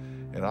anymore.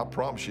 And I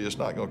promise you, it's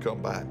not gonna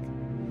come back.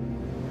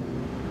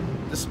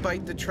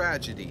 Despite the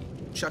tragedy,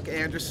 Chuck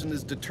Anderson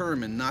is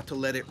determined not to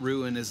let it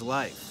ruin his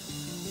life.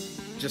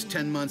 Just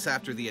 10 months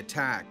after the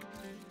attack,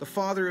 the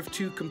father of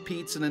two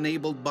competes in an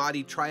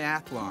able-bodied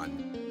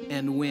triathlon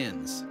and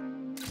wins.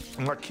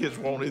 My kids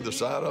were on either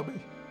side of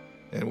me,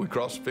 and we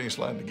crossed the finish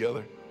line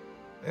together.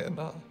 And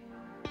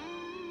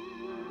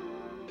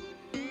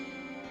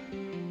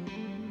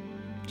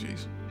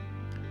geez.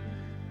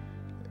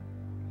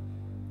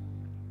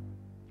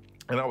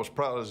 And I was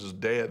proud as his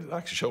dad that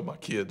I could show my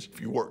kids,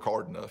 if you work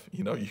hard enough,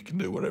 you know, you can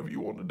do whatever you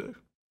want to do.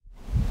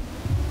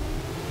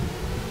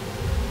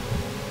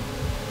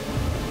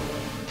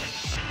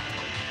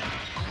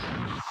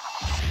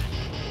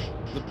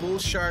 The bull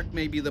shark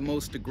may be the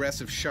most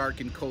aggressive shark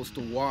in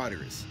coastal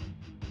waters,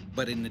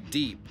 but in the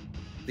deep,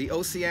 the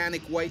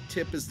oceanic white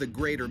tip is the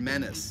greater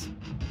menace.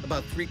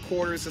 About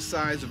 3/4 the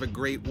size of a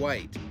great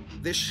white,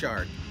 this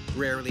shark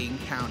rarely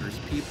encounters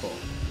people.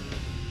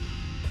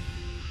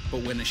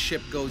 But when a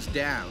ship goes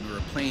down or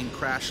a plane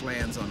crash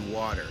lands on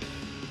water,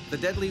 the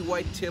deadly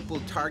white tip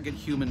will target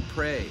human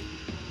prey.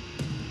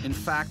 In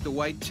fact, the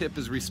white tip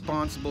is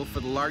responsible for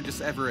the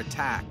largest ever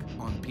attack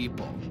on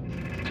people.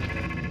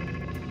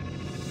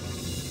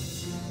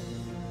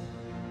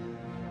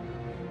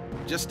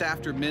 Just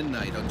after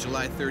midnight on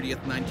July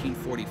 30th,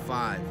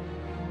 1945,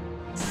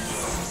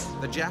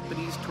 the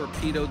Japanese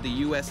torpedoed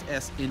the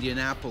USS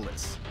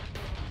Indianapolis.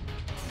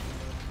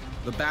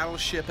 The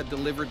battleship had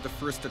delivered the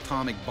first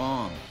atomic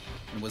bomb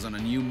and was on a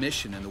new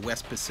mission in the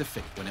West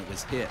Pacific when it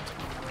was hit.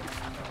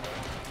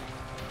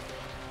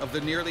 Of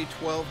the nearly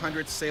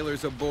 1,200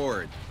 sailors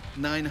aboard,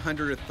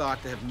 900 are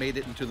thought to have made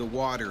it into the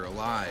water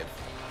alive.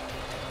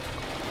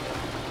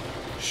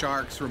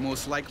 Sharks were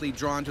most likely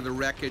drawn to the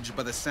wreckage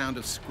by the sound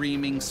of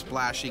screaming,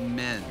 splashing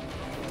men.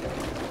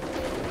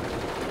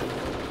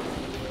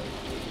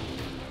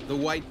 The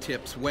white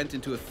tips went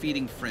into a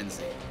feeding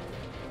frenzy.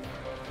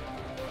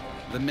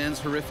 The men's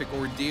horrific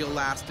ordeal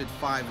lasted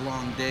 5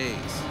 long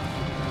days.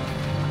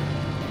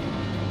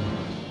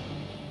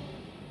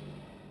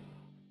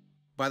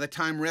 By the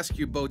time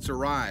rescue boats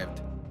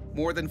arrived,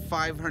 more than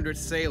 500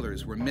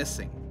 sailors were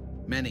missing.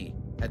 Many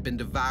had been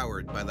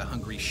devoured by the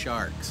hungry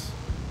sharks.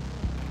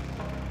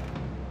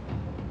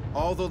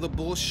 Although the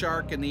bull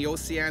shark and the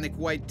oceanic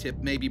white tip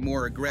may be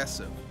more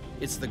aggressive,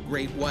 it's the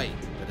great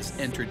white that has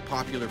entered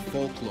popular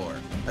folklore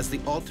as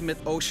the ultimate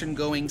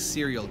ocean-going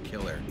serial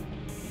killer.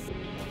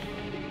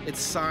 Its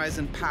size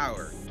and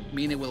power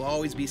mean it will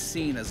always be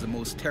seen as the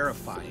most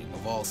terrifying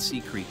of all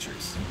sea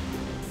creatures.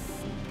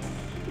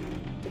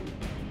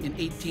 In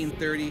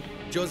 1830,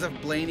 Joseph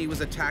Blaney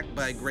was attacked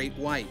by a great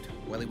white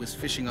while he was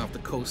fishing off the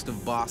coast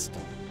of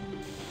Boston.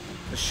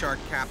 The shark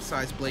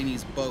capsized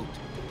Blaney's boat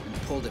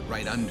and pulled it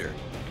right under,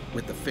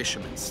 with the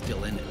fisherman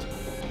still in it.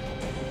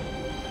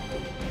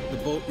 The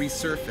boat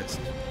resurfaced,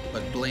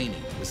 but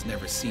Blaney was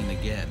never seen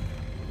again.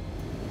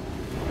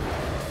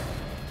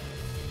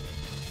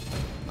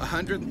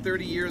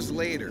 130 years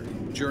later,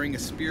 during a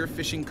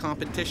spearfishing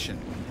competition,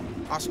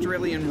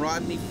 Australian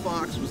Rodney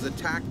Fox was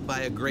attacked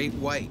by a great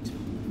white.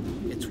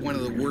 It's one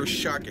of the worst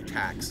shark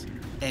attacks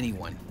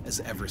anyone has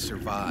ever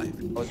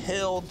survived. I was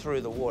hurled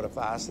through the water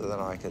faster than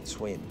I could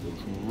swim. It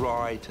was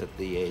right at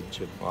the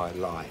edge of my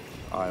life.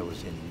 I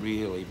was in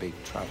really big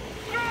trouble.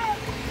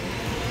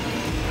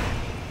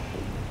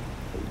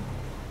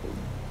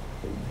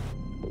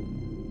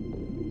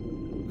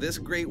 This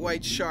great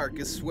white shark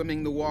is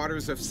swimming the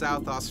waters of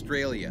South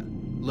Australia,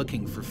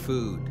 looking for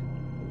food.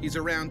 He's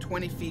around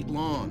 20 feet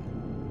long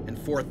and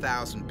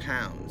 4,000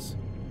 pounds.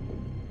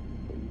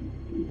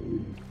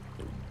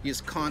 He is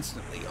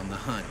constantly on the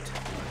hunt.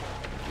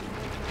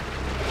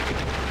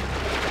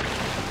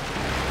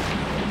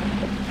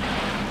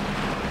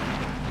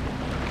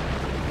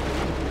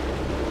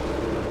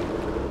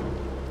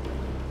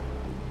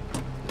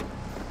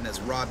 And as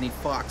Rodney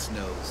Fox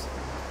knows,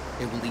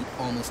 it will eat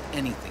almost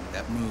anything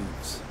that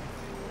moves.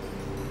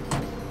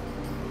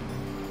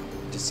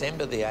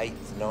 December the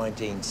 8th,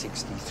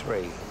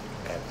 1963,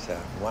 at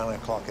 1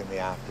 o'clock in the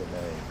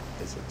afternoon,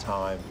 is a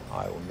time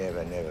I will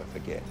never, never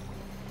forget.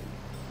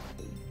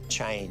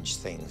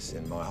 Changed things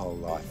in my whole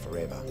life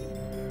forever.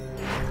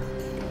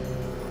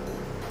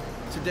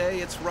 Today,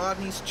 it's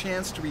Rodney's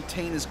chance to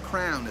retain his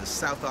crown as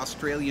South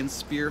Australian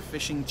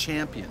spearfishing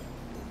champion.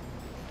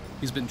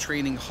 He's been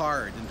training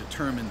hard and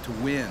determined to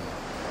win.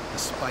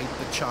 despite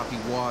the choppy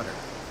water.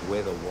 The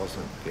weather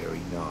wasn't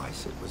very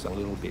nice. It was a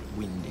little bit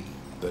windy,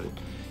 but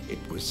it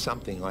was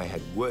something I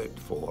had worked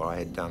for. I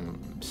had done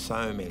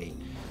so many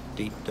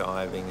deep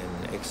diving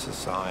and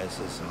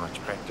exercises, and I'd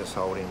practice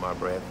holding my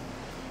breath,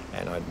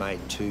 and I'd made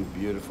 2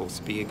 beautiful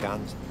spear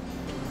guns.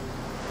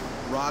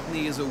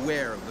 Rodney is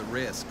aware of the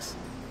risks.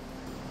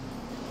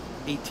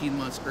 18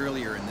 months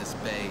earlier in this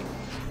bay,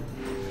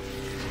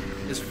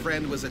 his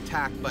friend was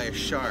attacked by a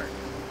shark,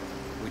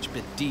 which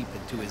bit deep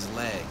into his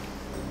leg.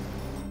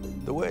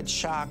 The word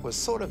shark was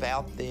sort of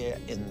out there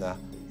in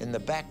the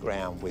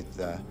background with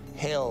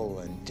hell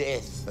and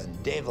death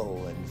and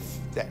devil and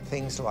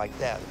things like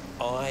that.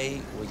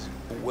 I was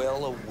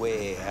well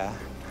aware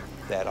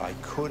that I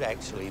could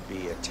actually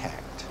be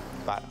attacked,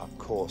 but of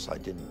course I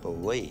didn't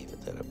believe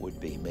that it would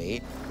be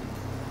me.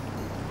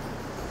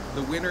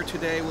 The winner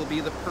today will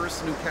be the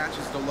person who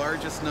catches the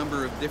largest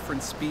number of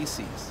different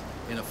species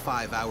in a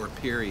 5-hour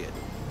period.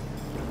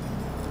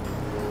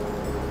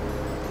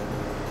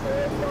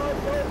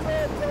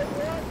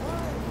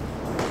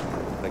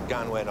 The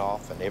gun went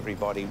off and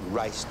everybody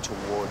raced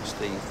towards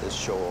the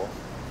shore.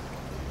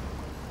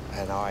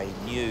 And I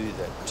knew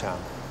that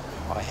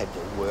I had to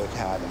work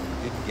hard.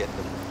 You didn't get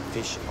the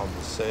fish on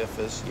the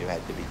surface. You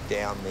had to be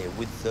down there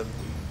with them.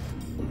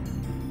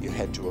 You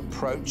had to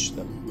approach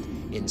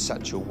them in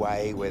such a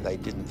way where they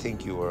didn't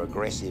think you were an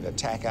aggressive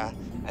attacker,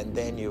 and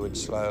then you would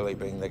slowly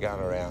bring the gun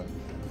around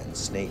and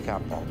sneak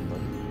up on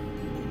them.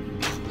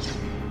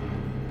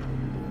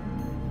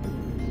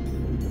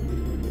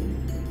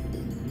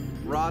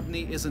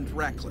 Rodney isn't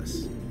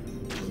reckless.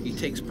 He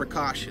takes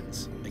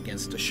precautions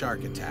against a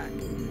shark attack.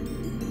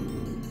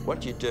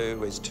 What you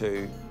do is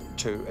to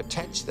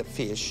attach the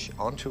fish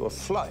onto a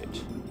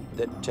float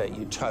that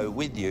you tow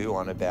with you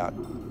on about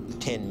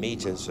 10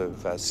 metres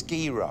of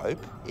ski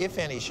rope. If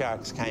any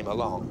sharks came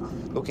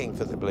along looking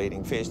for the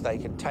bleeding fish, they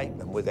could take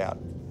them without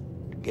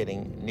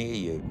getting near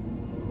you.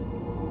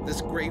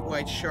 This great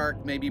white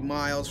shark may be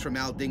miles from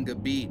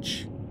Aldinga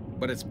Beach,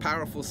 but its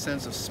powerful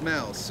sense of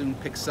smell soon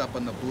picks up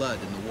on the blood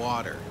in the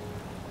water.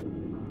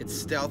 It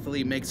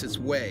stealthily makes its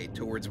way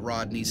towards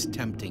Rodney's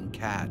tempting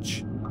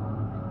catch.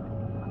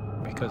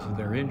 Because of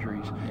their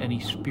injuries, any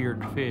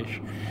speared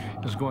fish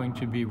is going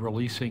to be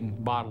releasing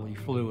bodily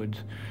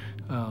fluids,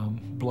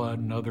 blood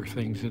and other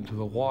things into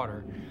the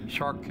water.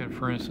 Shark,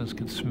 for instance,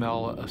 can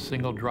smell a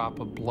single drop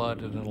of blood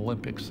in an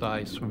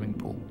Olympic-sized swimming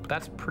pool.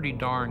 That's pretty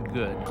darn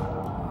good.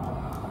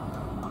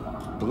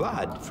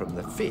 Blood from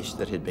the fish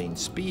that had been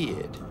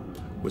speared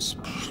was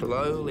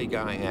slowly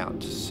going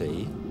out to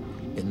sea.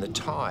 In the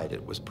tide,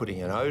 it was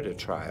putting an odour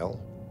trail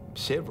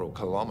several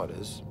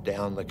kilometres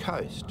down the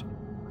coast.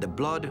 The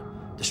blood,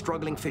 the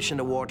struggling fish in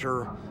the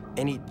water,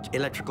 any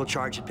electrical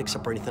charge it picks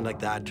up or anything like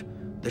that,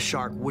 the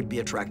shark would be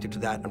attracted to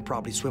that and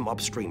probably swim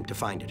upstream to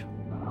find it.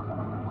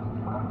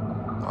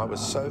 I was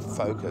so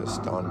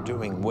focused on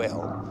doing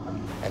well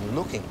and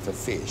looking for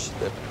fish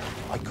that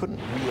I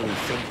couldn't really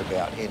think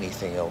about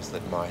anything else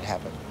that might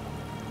happen.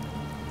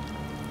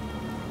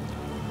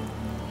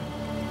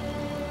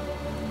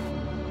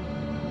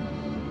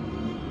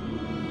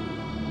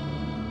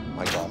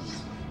 I got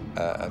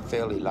a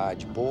fairly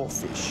large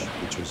boarfish,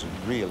 which was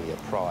really a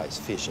prize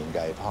fish and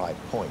gave high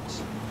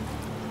points.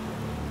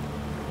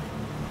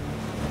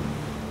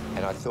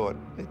 And I thought,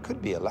 it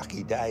could be a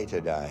lucky day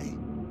today.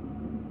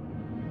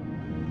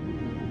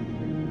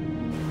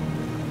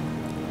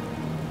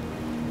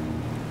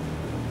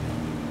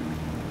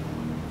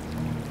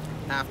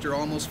 After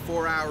almost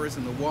 4 hours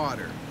in the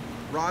water,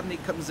 Rodney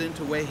comes in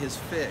to weigh his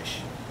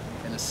fish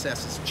and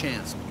assess his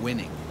chance of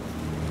winning.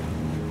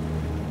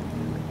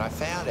 I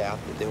found out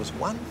that there was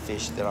one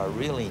fish that I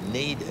really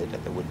needed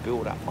that would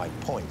build up my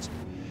points.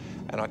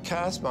 And I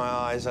cast my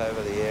eyes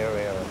over the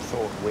area and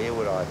thought, where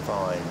would I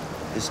find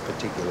this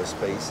particular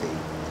species?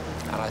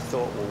 And I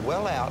thought,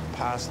 well out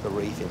past the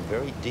reef in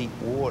very deep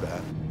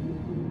water,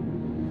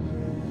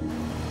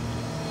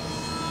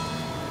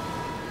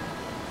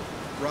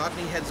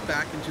 Rodney heads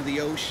back into the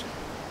ocean,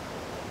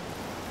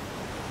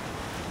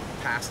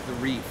 past the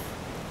reef.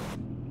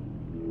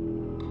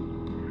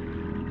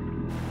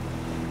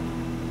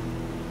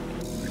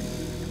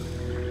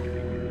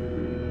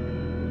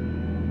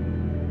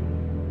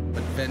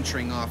 But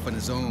venturing off on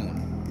his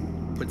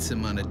own puts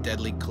him on a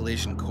deadly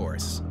collision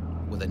course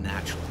with a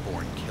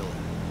natural-born killer.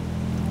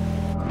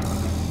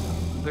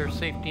 There's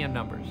safety in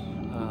numbers.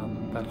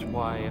 That's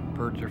why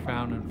birds are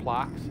found in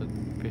flocks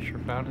and fish are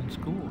found in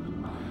schools.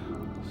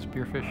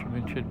 Spear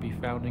fishermen should be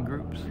found in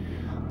groups.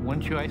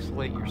 Once you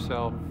isolate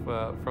yourself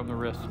from the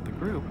rest of the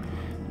group,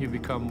 you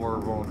become more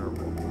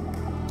vulnerable.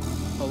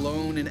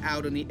 Alone and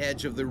out on the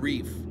edge of the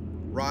reef,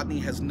 Rodney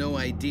has no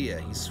idea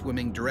he's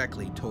swimming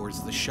directly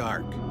towards the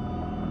shark.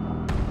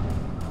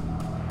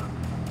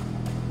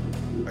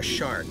 A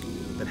shark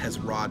that has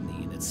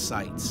Rodney in its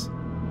sights.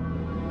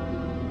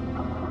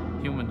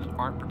 Humans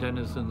aren't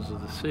denizens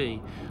of the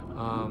sea.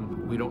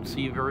 We don't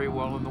see very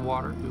well in the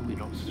water. We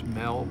don't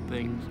smell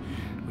things.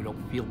 We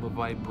don't feel the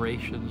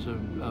vibrations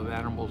of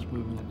animals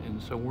moving.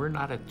 And so we're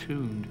not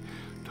attuned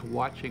to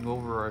watching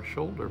over our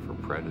shoulder for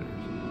predators.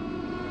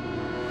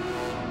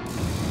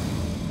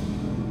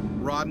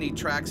 Rodney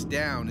tracks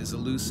down his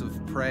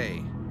elusive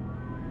prey.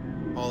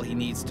 All he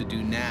needs to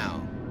do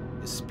now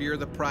is spear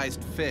the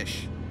prized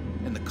fish,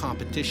 and the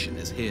competition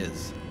is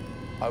his.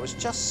 I was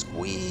just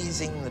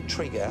squeezing the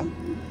trigger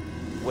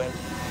when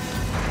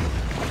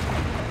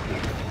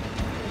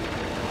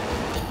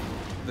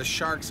the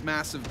shark's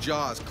massive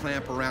jaws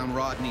clamp around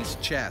Rodney's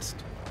chest.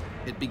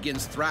 It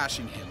begins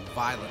thrashing him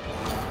violently.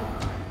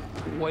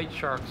 White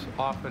sharks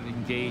often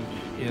engage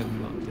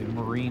in the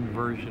marine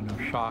version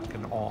of shock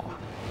and awe.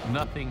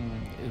 Nothing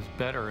is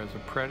better as a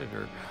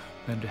predator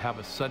than to have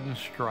a sudden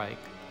strike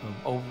of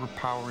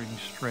overpowering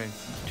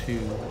strength to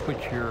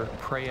put your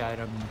prey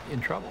item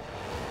in trouble.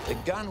 the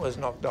gun was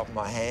knocked off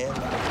my hand,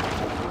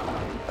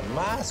 the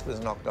mask was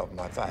knocked off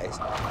my face,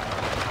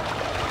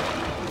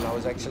 and I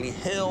was actually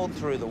hurled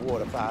through the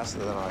water faster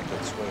than I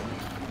could swim.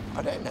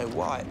 I don't know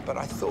why, but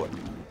I thought,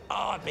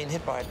 oh, I'd been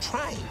hit by a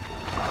train.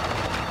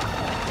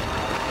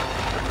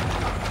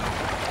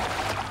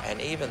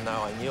 And even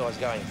though I knew I was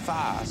going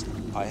fast,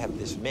 I have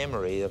this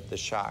memory of the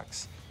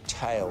shark's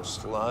tail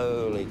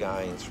slowly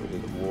going through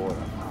the water.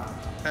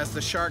 As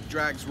the shark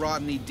drags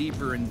Rodney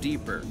deeper and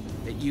deeper,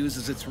 it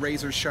uses its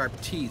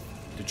razor-sharp teeth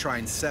to try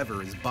and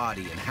sever his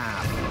body in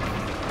half.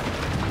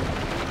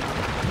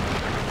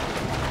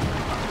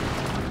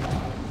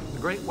 The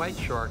great white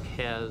shark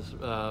has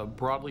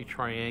broadly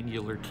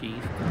triangular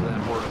teeth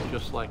that work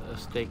just like a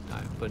steak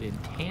knife, but in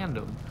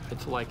tandem,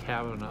 it's like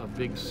having a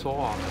big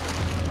saw.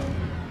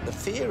 The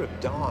fear of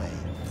dying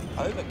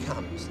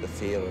overcomes the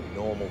fear of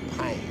normal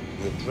pain.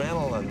 The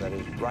adrenaline that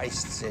is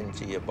races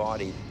into your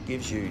body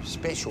gives you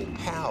special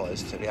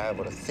powers to be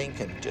able to think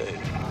and do.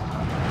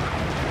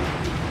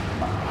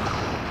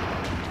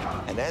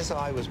 And as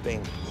I was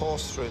being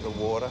forced through the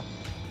water,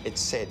 it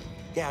said,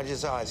 gouge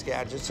its eyes,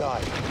 gouge its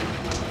eyes.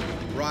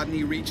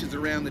 Rodney reaches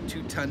around the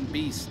 2-ton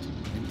beast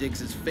and digs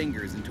his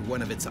fingers into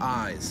one of its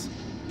eyes.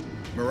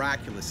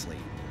 Miraculously,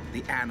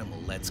 the animal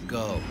lets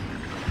go.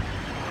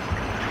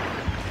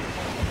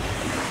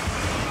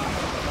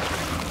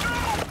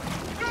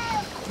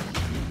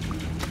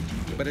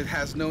 But it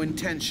has no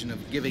intention of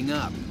giving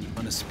up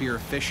on a spear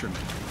fisherman.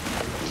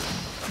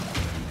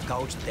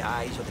 Gouge the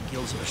eyes or the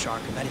gills of a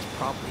shark, and that is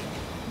probably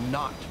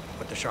not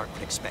what the shark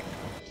would expect.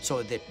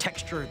 So the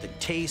texture, the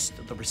taste,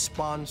 the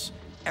response,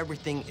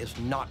 everything is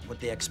not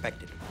what they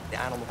expected. The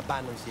animal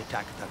abandons the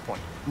attack at that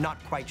point,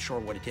 not quite sure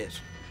what it is.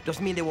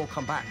 Doesn't mean they won't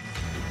come back.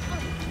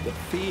 The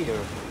fear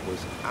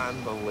was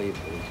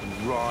unbelievable. It was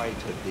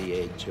right at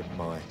the edge of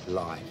my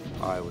life.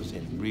 I was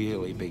in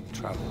really big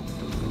trouble.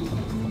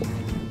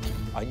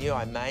 I knew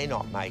I may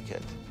not make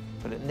it,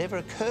 but it never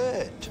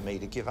occurred to me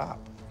to give up.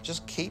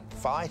 Just keep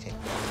fighting.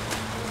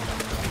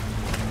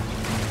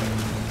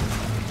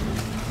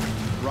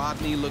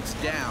 Rodney looks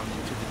down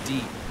into the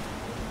deep.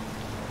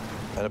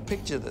 And a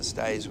picture that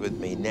stays with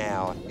me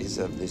now is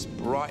of this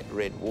bright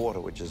red water,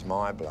 which is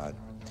my blood,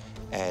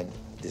 and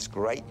this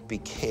great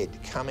big head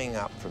coming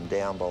up from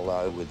down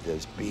below with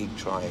those big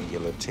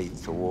triangular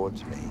teeth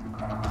towards me.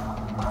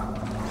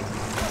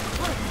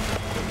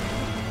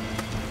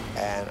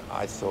 And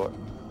I thought,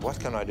 what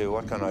can I do?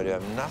 What can I do? I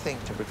have nothing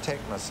to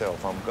protect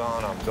myself. I'm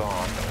gone, I'm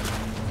gone.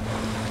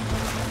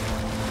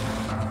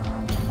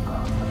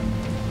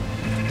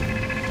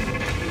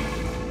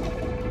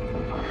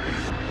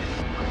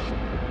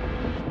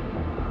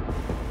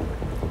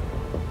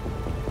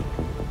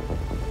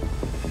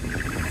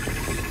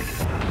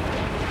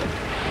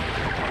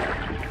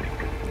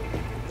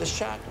 The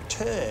shark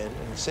turned,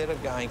 instead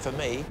of going for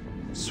me,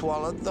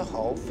 swallowed the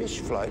whole fish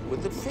float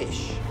with the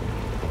fish.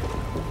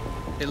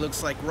 It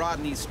looks like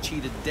Rodney's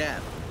cheated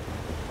death.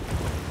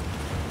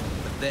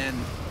 But then,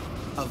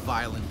 a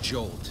violent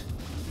jolt.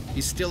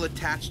 He's still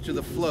attached to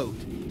the float,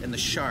 and the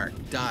shark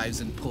dives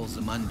and pulls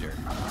him under.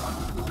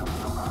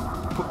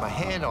 Put my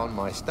hand on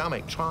my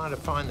stomach trying to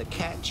find the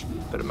catch,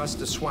 but it must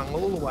have swung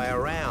all the way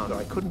around.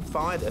 I couldn't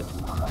find it.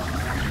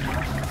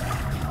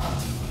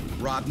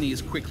 Rodney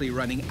is quickly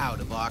running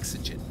out of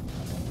oxygen.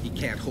 He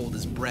can't hold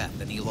his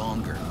breath any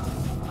longer.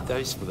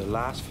 Those were the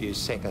last few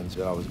seconds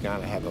that I was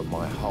going to have of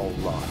my whole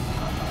life.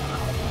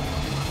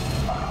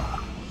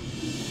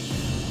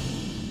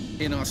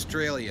 In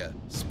Australia,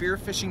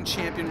 spearfishing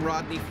champion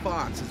Rodney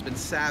Fox has been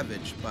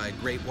savaged by a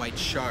great white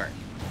shark.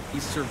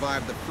 He's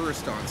survived the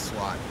first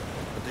onslaught,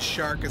 but the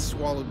shark has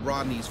swallowed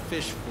Rodney's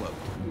fish float,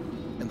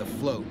 and the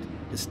float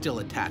is still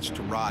attached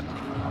to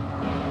Rodney.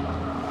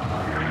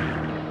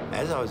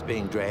 As I was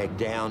being dragged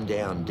down,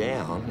 down,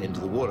 down into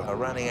the water, I was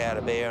running out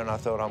of air, and I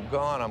thought, I'm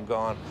gone, I'm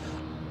gone.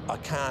 I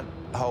can't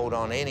hold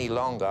on any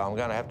longer. I'm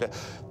going to have to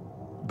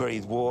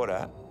breathe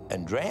water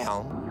and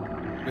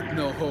drown. With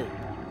no hope,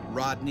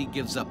 Rodney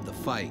gives up the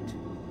fight.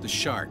 The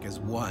shark has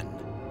won.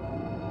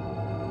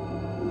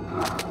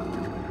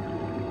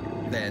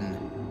 Then,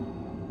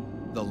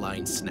 the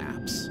line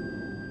snaps.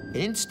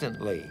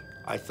 Instantly,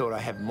 I thought I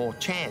have more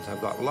chance.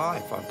 I've got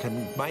life. I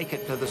can make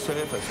it to the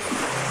surface.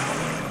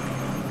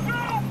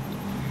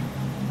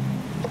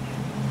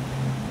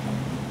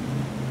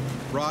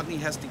 Rodney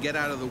has to get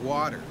out of the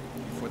water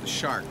before the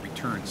shark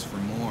returns for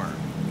more.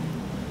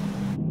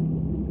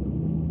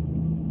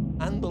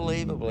 Unbelievable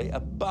unbelievably, a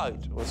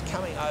boat was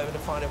coming over to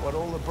find out what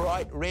all the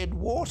bright red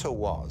water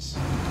was.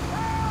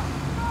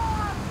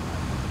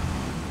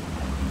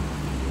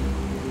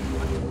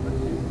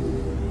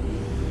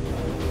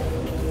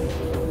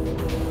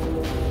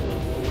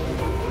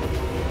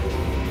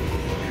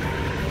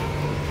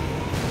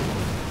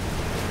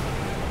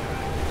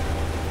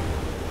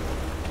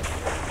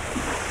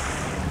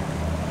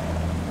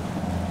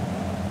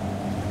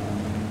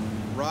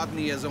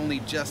 Rodney has only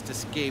just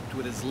escaped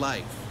with his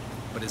life,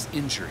 but his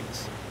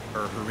injuries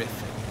are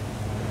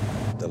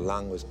horrific. The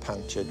lung was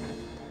punctured,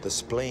 the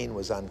spleen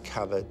was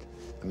uncovered,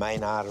 the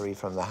main artery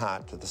from the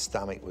heart to the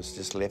stomach was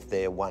just left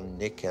there, one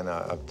nick, and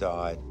I've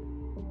died.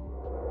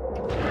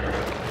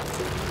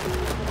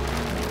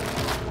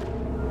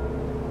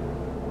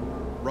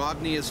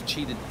 Rodney has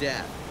cheated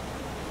death,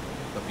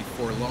 but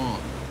before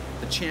long,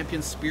 the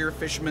champion spear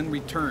fisherman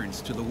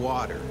returns to the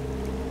water.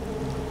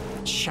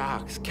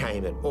 Sharks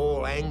came at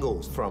all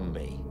angles from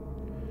me.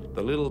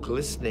 The little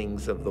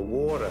glistenings of the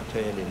water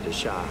turned into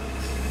sharks.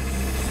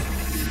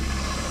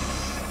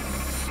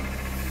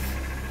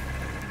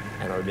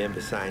 And I remember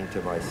saying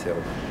to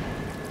myself,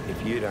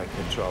 if you don't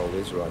control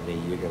this, Rodney,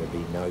 you're going to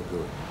be no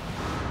good.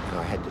 And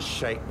I had to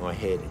shake my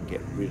head and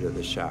get rid of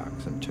the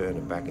sharks and turn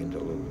them back into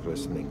little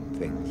glistening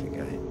things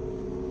again.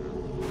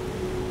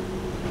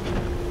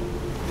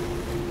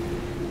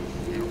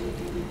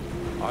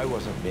 I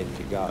wasn't meant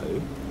to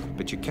go,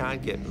 but you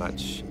can't get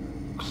much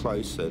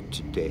closer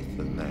to death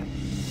than that.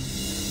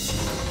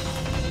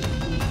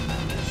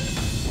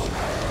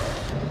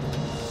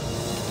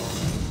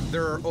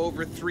 There are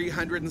over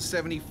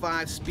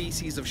 375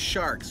 species of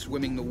sharks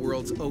swimming the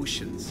world's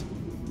oceans.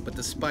 But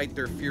despite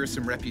their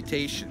fearsome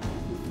reputation,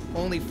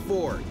 only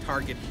 4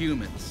 target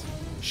humans.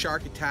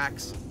 Shark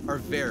attacks are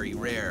very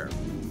rare.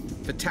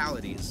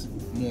 Fatalities,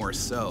 more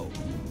so.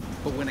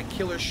 But when a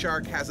killer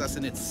shark has us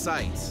in its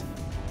sights,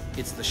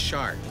 it's the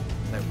shark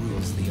that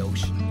rules the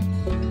ocean.